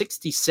out at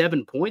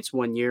 67 points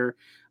one year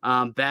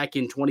back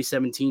in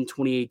 2017,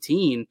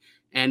 2018.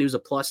 And he was a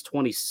plus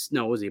 20.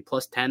 No, was he a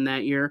plus 10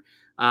 that year?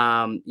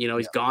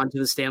 He's gone to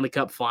the Stanley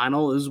Cup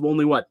final. It was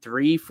only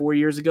 3-4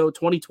 years ago,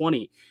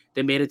 2020.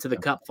 They made it to the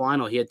Cup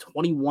final. He had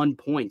 21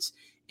 points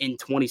in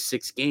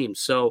 26 games.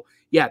 So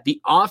yeah,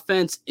 the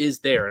offense is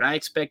there, and I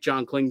expect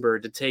John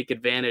Klingberg to take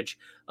advantage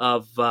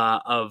of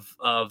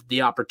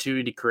the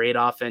opportunity to create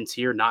offense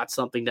here. Not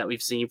something that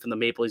we've seen from the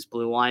Maple Leafs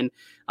blue line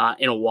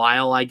in a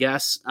while, I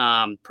guess.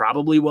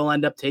 Probably will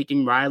end up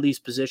taking Riley's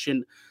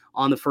position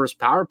on the first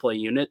power play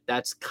unit.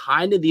 That's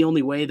kind of the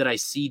only way that I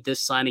see this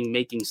signing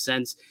making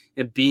sense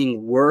and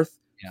being worth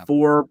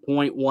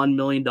 $4.1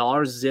 million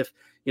is if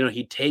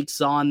he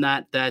takes on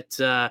that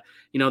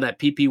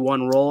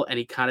PP1 role and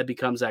he kind of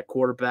becomes that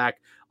quarterback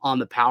on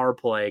the power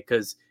play,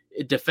 because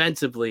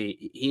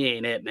defensively he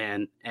ain't it,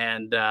 man.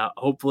 And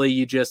hopefully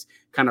you just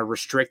kind of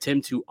restrict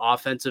him to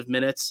offensive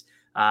minutes,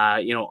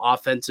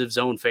 offensive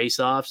zone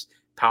faceoffs,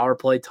 power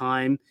play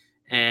time,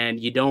 and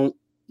you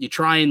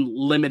try and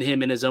limit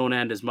him in his own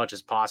end as much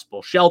as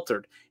possible.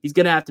 Sheltered. He's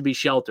going to have to be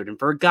sheltered. And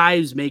for a guy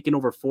who's making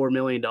over $4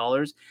 million,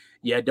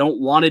 you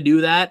don't want to do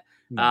that.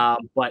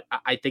 But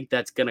I think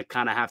that's going to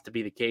kind of have to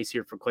be the case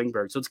here for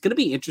Klingberg. So it's going to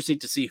be interesting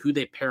to see who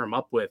they pair him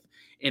up with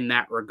in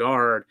that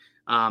regard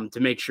to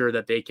make sure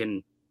that they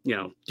can,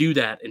 do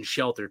that and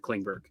shelter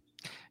Klingberg.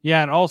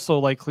 Yeah, and also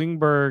like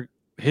Klingberg,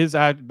 his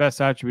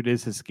best attribute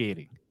is his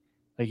skating.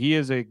 Like he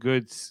is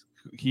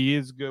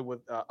good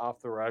with off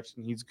the rush,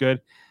 and he's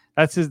good.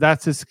 That's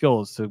his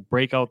skills to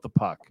break out the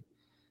puck.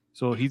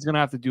 So he's going to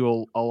have to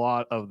do a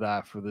lot of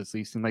that for this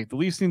Leafs team. Like the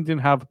Leafs team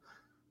didn't have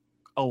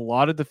a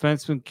lot of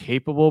defensemen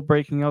capable of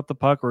breaking out the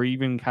puck or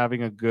even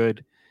having a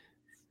good,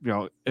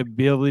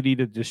 ability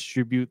to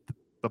distribute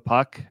the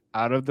puck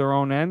out of their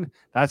own end.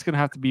 That's going to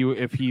have to be,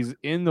 if he's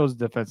in those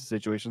defensive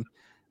situations,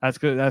 that's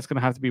going to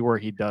have to be where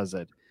he does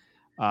it.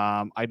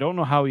 I don't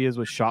know how he is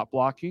with shot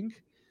blocking.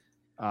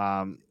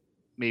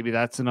 Maybe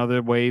that's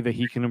another way that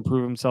he can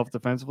improve himself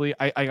defensively.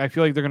 I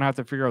feel like they're going to have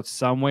to figure out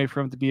some way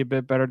for him to be a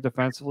bit better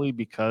defensively,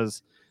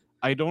 because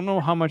I don't know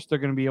how much they're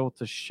going to be able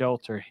to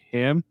shelter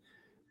him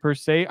per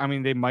se. I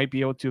mean, they might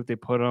be able to if they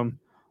put him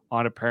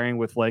on a pairing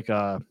with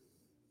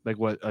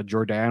a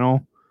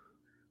Giordano,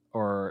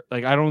 or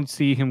I don't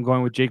see him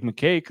going with Jake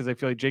McKay, because I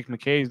feel like Jake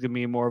McKay is going to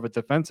be more of a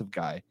defensive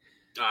guy.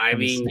 I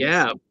mean,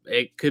 yeah,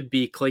 it could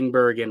be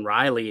Klingberg and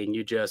Riley, and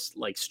you just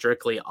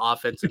strictly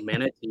offensive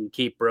minutes, and you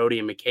keep Brody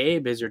and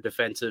McCabe as your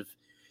defensive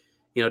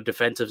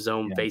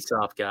zone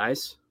face-off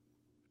guys.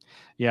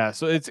 Yeah,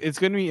 so it's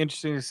going to be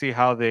interesting to see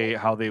how they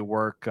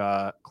work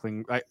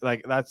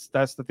that's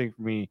the thing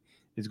for me,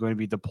 is going to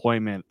be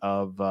deployment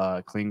of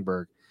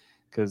Klingberg,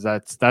 because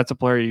that's a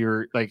player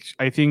you're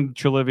I think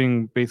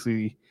Treliving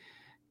basically,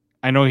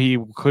 I know he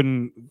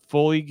couldn't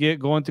fully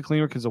go into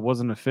Klingberg because it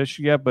wasn't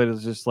official yet, but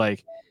it's just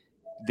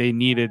they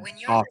needed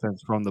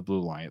offense from the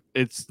blue line.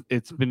 It's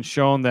been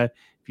shown that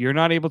if you're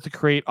not able to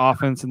create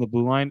offense in the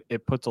blue line,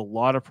 it puts a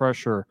lot of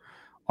pressure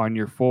on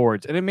your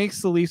forwards. And it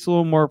makes the Leafs a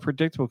little more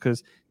predictable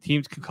because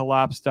teams can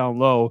collapse down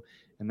low,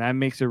 and that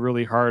makes it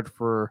really hard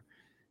for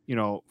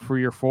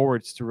your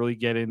forwards to really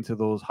get into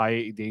those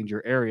high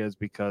danger areas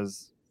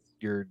because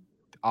your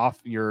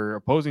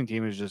opposing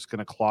team is just going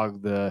to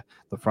clog the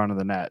front of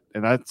the net.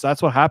 And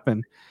that's what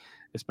happened,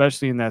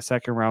 especially in that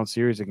second round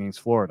series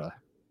against Florida.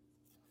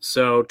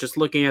 So just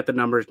looking at the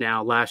numbers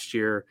now, last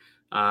year,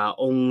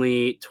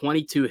 only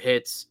 22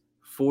 hits,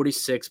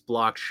 46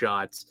 block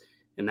shots,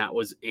 and that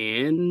was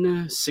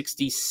in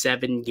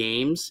 67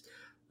 games.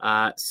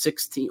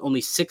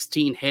 Only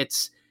 16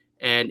 hits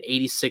and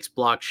 86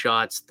 block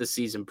shots the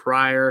season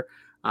prior.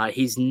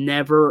 He's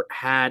never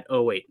had.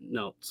 Oh wait,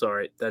 no,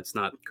 sorry, that's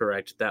not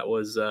correct. That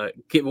was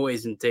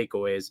giveaways and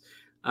takeaways.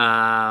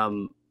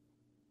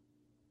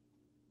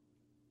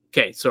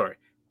 Okay, sorry.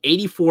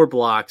 84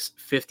 blocks,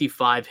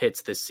 55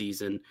 hits this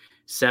season,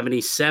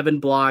 77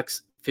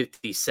 blocks,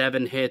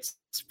 57 hits,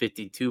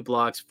 52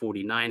 blocks,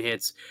 49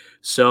 hits.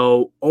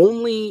 So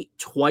only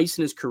twice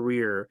in his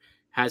career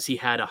has he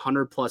had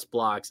 100 plus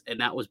blocks, and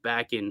that was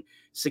back in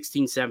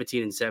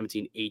 16-17 and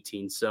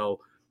 17-18. So,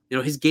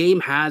 his game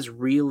has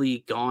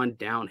really gone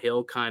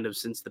downhill kind of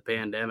since the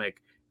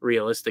pandemic.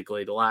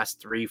 Realistically, the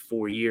last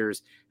 3-4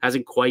 years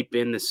hasn't quite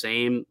been the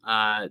same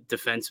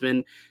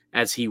defenseman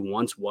as he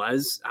once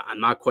was. I'm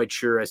not quite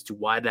sure as to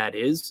why that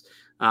is.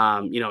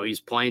 He's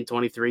playing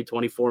 23,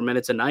 24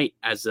 minutes a night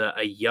as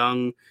a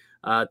young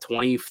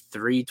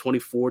 23,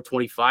 24,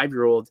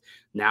 25-year-old.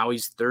 Now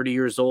he's 30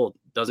 years old.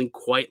 Doesn't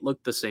quite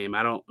look the same.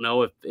 I don't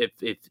know if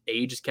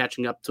age is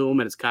catching up to him,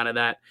 and it's kind of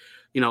that,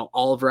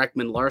 Oliver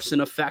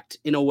Ekman-Larsson effect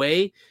in a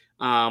way.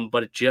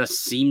 But it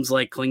just seems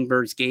like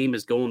Klingberg's game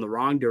is going the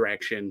wrong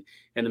direction.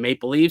 And the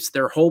Maple Leafs,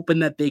 they're hoping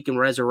that they can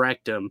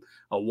resurrect him.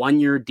 A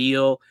 1-year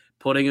deal,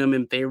 putting him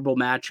in favorable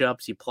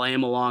matchups. You play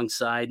him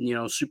alongside,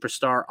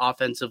 superstar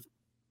offensive,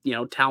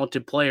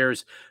 talented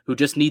players who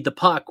just need the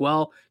puck.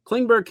 Well,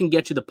 Klingberg can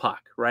get you the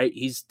puck, right?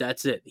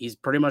 That's it. He's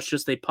pretty much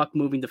just a puck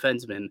moving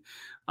defenseman.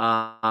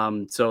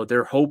 So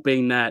they're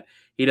hoping that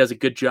he does a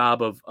good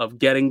job of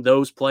getting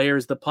those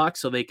players the puck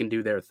so they can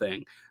do their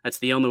thing. That's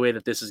the only way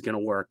that this is going to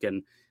work.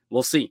 And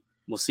we'll see.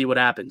 We'll see what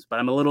happens. But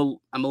I'm a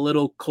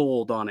little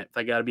cold on it, if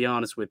I got to be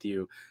honest with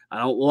you. I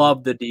don't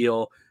love the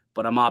deal,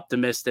 but I'm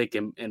optimistic,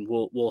 and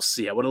we'll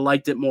see. I would have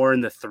liked it more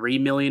in the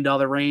 $3 million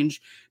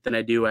range than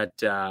I do at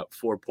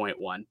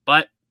 4.1.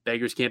 But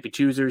beggars can't be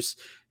choosers,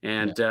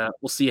 and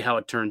we'll see how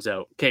it turns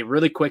out. Okay,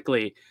 really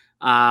quickly,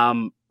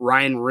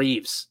 Ryan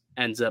Reaves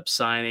ends up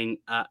signing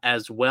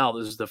as well.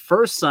 This is the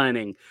first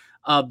signing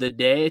of the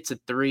day. It's a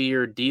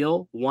 3-year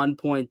deal,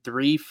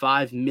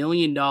 $1.35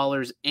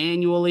 million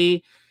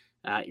annually.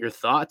 Your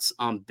thoughts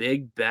on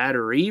Big Bad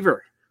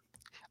Reaver?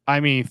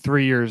 I mean,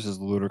 3 years is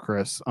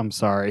ludicrous. I'm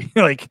sorry.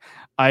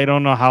 I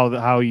don't know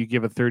how you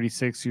give a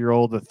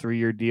 36-year-old a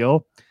 3-year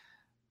deal.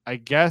 I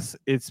guess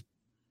it's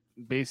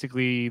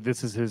basically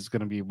this is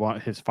going to be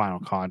his final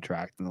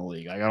contract in the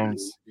league.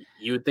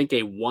 You would think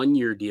a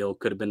 1-year deal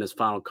could have been his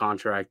final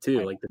contract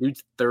too. The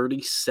dude's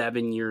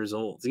 37 years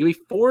old. He's gonna be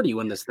 40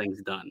 when this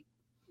thing's done.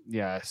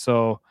 Yeah.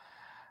 So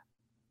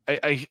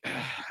I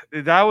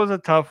that was a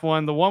tough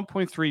one. The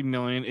 1.3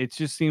 million. It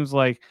just seems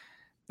like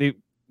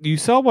you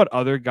saw what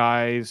other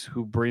guys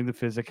who bring the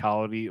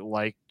physicality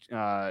like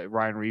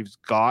Ryan Reaves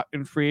got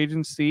in free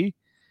agency.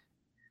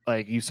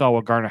 You saw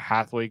what Garner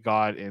Hathaway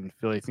got in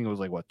Philly. I think it was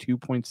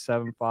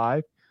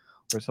 2.75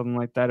 or something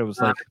like that. It was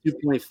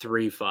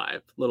 2.35,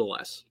 a little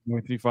less.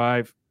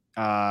 2.35.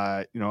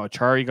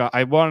 Achari got.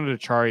 I wanted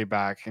Achari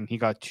back, and he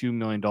got $2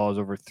 million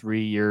over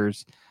 3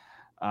 years.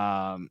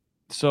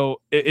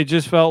 So it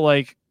just felt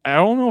like I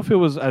don't know if it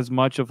was as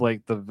much of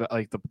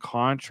the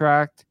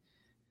contract,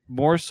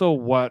 more so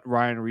what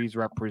Ryan Reaves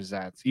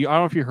represents. I don't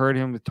know if you heard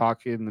him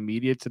talk in the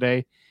media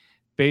today.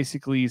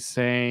 Basically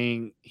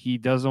saying he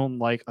doesn't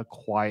like a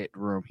quiet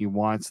room. He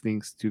wants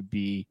things to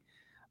be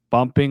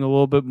bumping a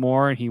little bit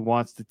more, and he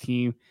wants the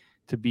team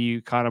to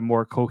be kind of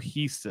more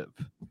cohesive,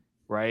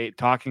 right?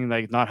 Talking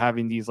not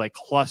having these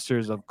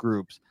clusters of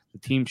groups. The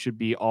team should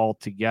be all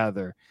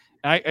together.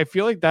 And I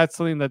feel like that's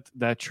something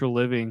that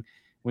Treliving,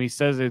 when he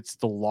says it's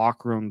the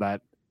locker room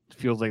that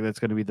feels like that's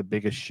going to be the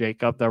biggest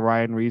shakeup that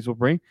Ryan Reaves will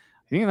bring.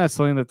 I think that's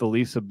something that the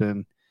Leafs have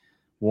been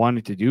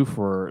wanted to do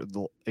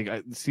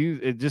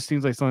it just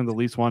seems like something the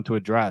Leafs want to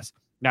address.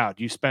 Now,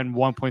 do you spend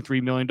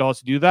 $1.3 million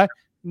to do that?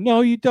 No,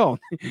 you don't.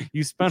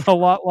 You spend a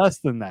lot less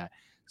than that.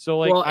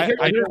 So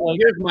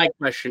here's my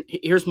question.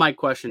 Here's my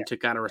question to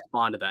kind of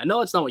respond to that. I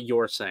know it's not what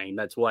you're saying.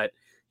 That's what,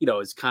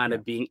 is kind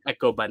of being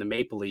echoed by the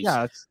Maple Leafs.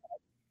 Yeah,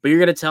 but you're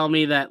going to tell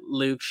me that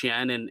Luke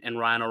Schenn and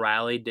Ryan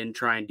O'Reilly didn't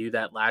try and do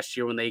that last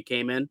year when they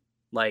came in?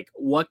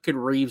 What could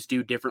Reaves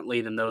do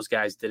differently than those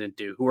guys didn't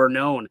do, who are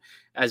known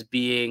as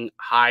being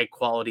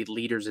high-quality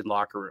leaders in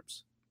locker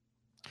rooms?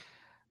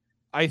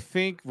 I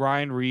think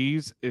Ryan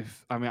Reaves,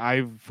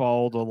 I've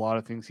followed a lot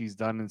of things he's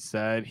done and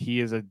said.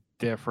 He is a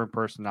different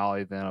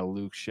personality than a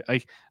Luke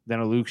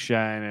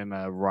Schenn and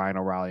a Ryan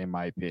O'Reilly, in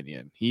my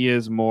opinion. He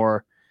is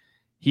more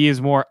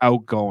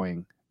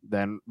outgoing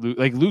than Luke.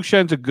 Luke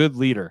Schenn's a good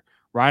leader.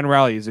 Ryan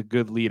O'Reilly is a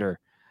good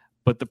leader.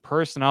 but the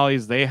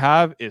personalities they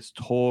have is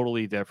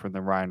totally different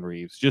than Ryan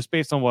Reaves, just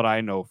based on what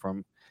I know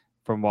from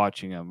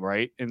watching him,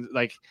 right? And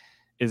like,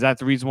 is that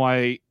the reason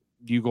why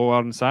you go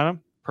out and sign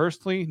him?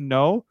 Personally,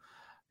 no,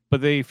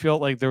 but they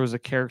felt like there was a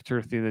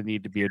character thing that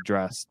needed to be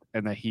addressed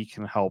and that he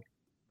can help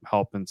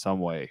in some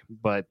way.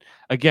 But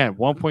again,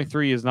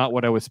 1.3 is not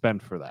what I would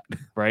spend for that,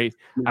 right?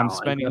 No, I'm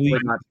spending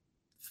not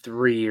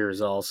 3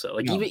 years also.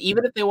 Like, No.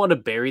 even if they want to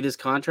bury this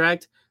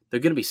contract, they're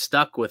going to be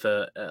stuck with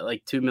a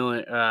like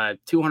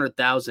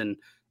 200,000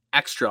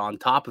 extra on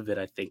top of it.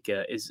 I think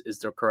is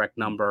the correct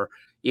number.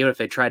 Even if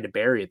they tried to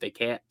bury it, they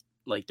can't.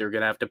 Like, they're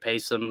going to have to pay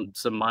some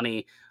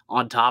money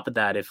on top of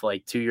that if,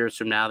 like, 2 years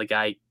from now the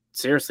guy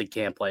seriously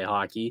can't play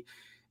hockey,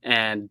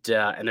 and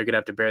they're going to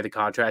have to bear the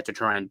contract to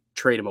try and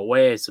trade him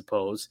away, I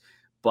suppose.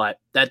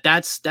 But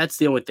that's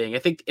the only thing. I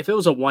think if it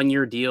was a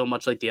 1-year deal,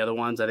 much like the other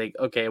ones, I think,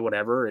 okay,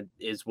 whatever, it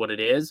is what it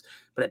is.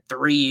 But at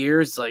 3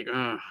 years, it's like,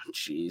 oh,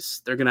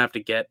 geez, they're going to have to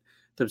get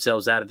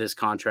themselves out of this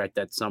contract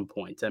at some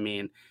point. I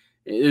mean,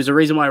 there's a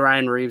reason why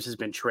Ryan Reaves has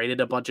been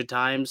traded a bunch of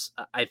times.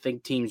 I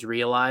think teams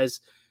realize,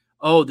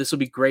 oh, this will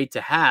be great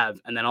to have.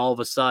 And then all of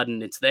a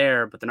sudden it's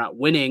there, but they're not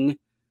winning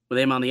with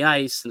him on the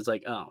ice. And it's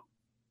like, oh,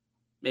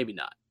 maybe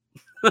not.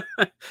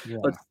 Yeah.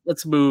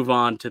 Let's move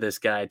on to this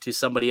guy, to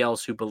somebody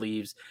else who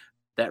believes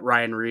that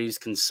Ryan Reaves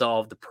can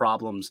solve the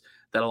problems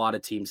that a lot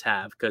of teams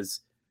have,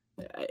 because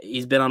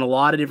he's been on a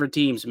lot of different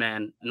teams,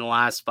 man, in the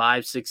last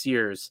 5-6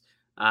 years.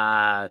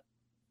 But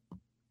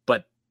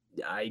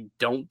I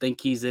don't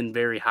think he's in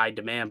very high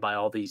demand by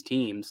all these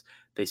teams.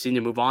 They seem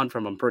to move on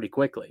from him pretty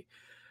quickly.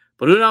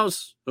 But who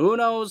knows? Who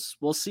knows?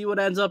 We'll see what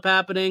ends up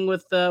happening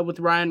with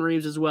Ryan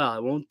Reaves as well. I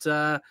won't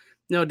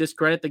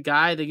discredit the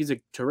guy. I think he's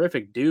a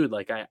terrific dude.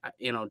 Like, I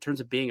in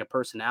terms of being a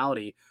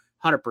personality,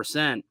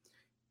 100%.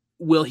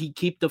 Will he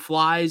keep the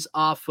flies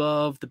off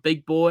of the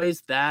big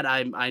boys? That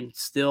I'm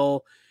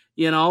still,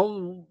 it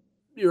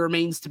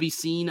remains to be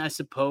seen, I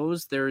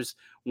suppose. There's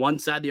one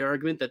side of the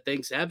argument that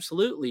thinks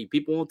absolutely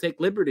people won't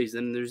take liberties,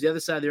 and there's the other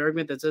side of the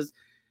argument that says,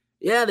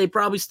 yeah, they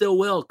probably still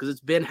will, because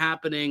it's been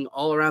happening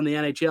all around the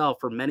NHL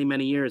for many,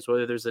 many years,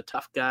 whether there's a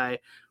tough guy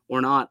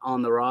or not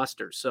on the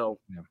roster. So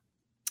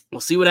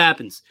We'll see what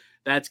happens.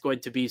 That's going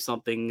to be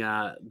something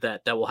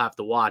that we'll have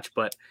to watch.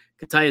 But I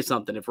can tell you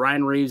something. If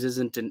Ryan Reaves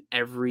isn't an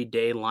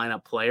everyday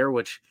lineup player,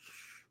 which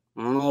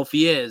I don't know if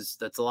he is,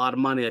 that's a lot of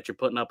money that you're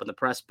putting up in the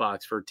press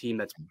box for a team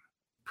that's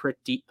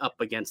pretty up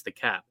against the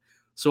cap.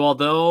 So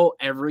although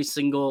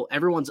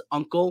everyone's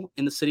uncle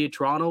in the city of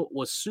Toronto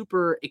was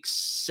super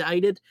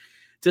excited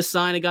to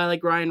sign a guy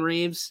like Ryan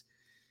Reaves,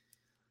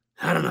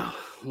 I don't know.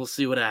 We'll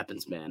see what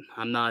happens, man.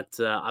 I'm not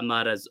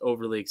as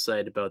overly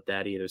excited about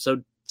that either.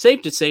 So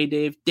safe to say,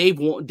 day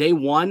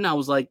one, I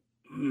was like,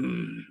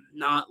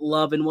 not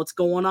loving what's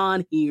going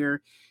on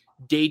here.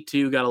 Day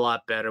two got a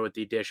lot better with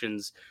the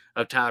additions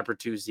of Tyler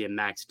Bertuzzi and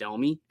Max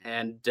Domi.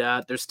 And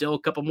there's still a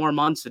couple more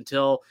months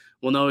until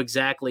we'll know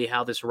exactly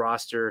how this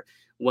roster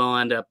will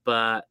end up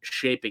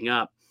shaping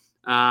up.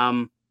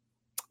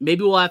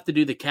 Maybe we'll have to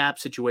do the cap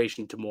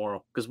situation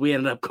tomorrow, because we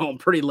ended up going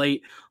pretty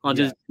late on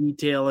just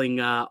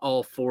detailing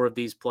all four of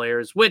these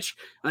players, which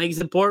I think is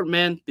important,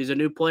 man. These are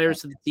new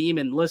players to the team.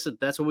 And listen,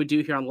 that's what we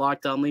do here on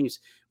Locked On Leafs.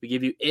 We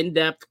give you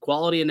in-depth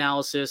quality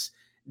analysis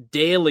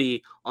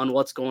daily on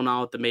what's going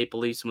on with the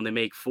Maple Leafs. When they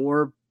make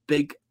four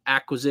big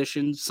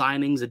acquisitions,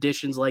 signings,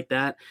 additions like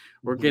that,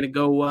 we're going to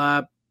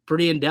go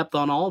pretty in-depth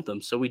on all of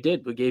them. So we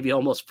did. We gave you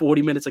almost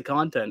 40 minutes of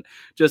content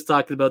just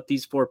talking about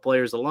these four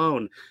players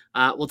alone.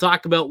 We'll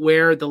talk about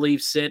where the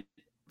Leafs sit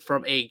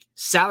from a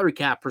salary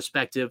cap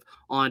perspective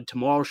on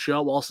tomorrow's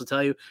show. We'll also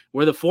tell you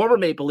where the former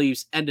Maple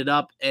Leafs ended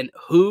up and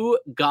who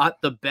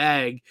got the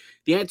bag.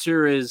 The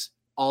answer is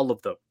all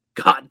of them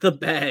got the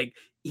bag,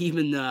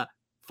 even the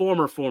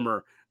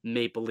former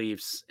Maple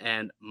Leafs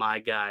and my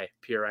guy,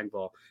 Pierre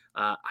Engvall.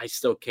 I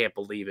still can't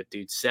believe it,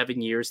 dude. 7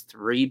 years, a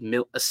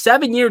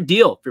 7-year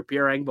deal for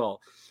Pierre Engvall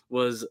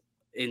was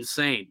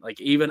insane.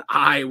 Like, even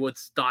I would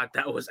thought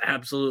that was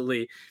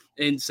absolutely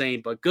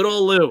insane. But good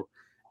old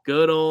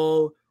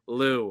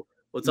Lou.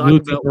 We'll talk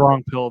about took the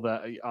wrong pill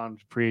that on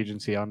free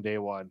agency on day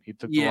one. He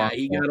took the wrong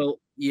pill.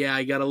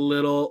 I got a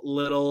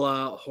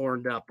little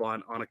horned up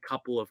on a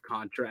couple of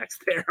contracts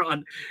there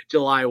on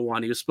July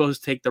 1. He was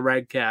supposed to take the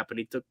red cap and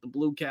he took the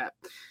blue cap.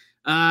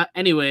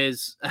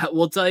 Anyways,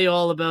 we'll tell you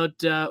all about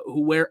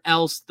where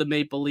else the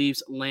Maple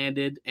Leafs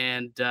landed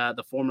and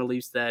the former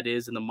Leafs, that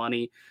is, and the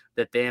money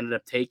that they ended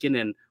up taking,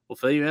 and we'll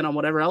fill you in on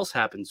whatever else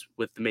happens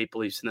with the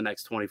Maple Leafs in the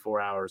next 24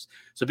 hours.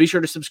 So be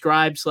sure to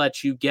subscribe so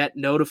that you get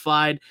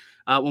notified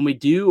when we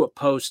do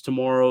post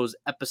tomorrow's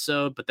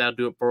episode, but that'll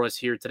do it for us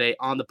here today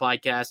on the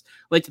podcast.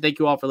 I'd like to thank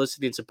you all for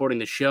listening and supporting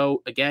the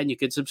show. Again, you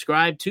can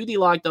subscribe to the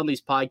Locked On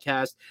Leafs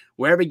podcast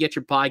wherever you get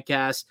your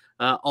podcasts.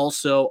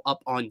 Also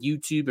up on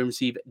YouTube, and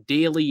receive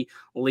daily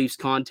Leafs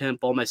content.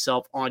 Follow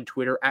myself on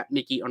Twitter at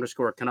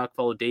Mickey_Canuck.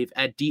 Follow Dave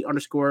at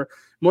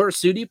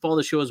D_Morisuti. Follow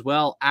the show as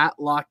well at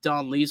Locked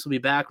On Leafs. We'll be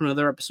back with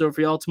another episode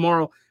for y'all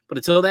tomorrow. But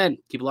until then,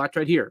 keep it locked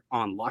right here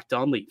on Locked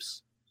On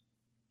Leafs.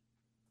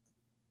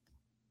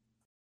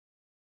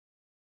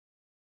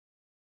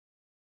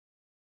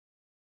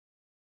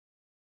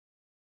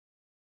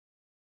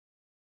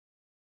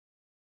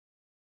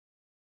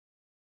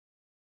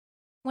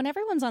 When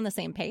everyone's on the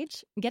same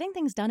page, getting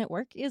things done at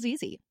work is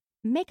easy.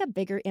 Make a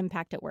bigger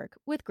impact at work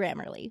with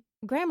Grammarly.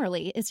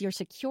 Grammarly is your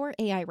secure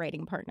AI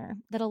writing partner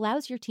that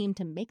allows your team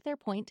to make their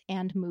point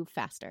and move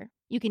faster.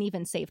 You can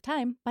even save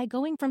time by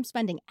going from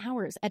spending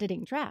hours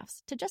editing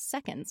drafts to just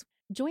seconds.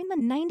 Join the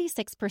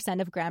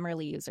 96% of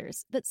Grammarly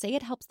users that say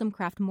it helps them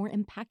craft more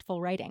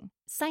impactful writing.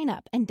 Sign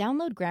up and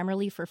download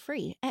Grammarly for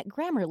free at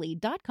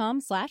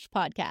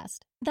grammarly.com/podcast.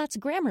 That's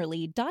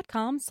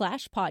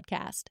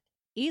grammarly.com/podcast.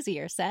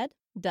 Easier said,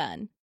 done.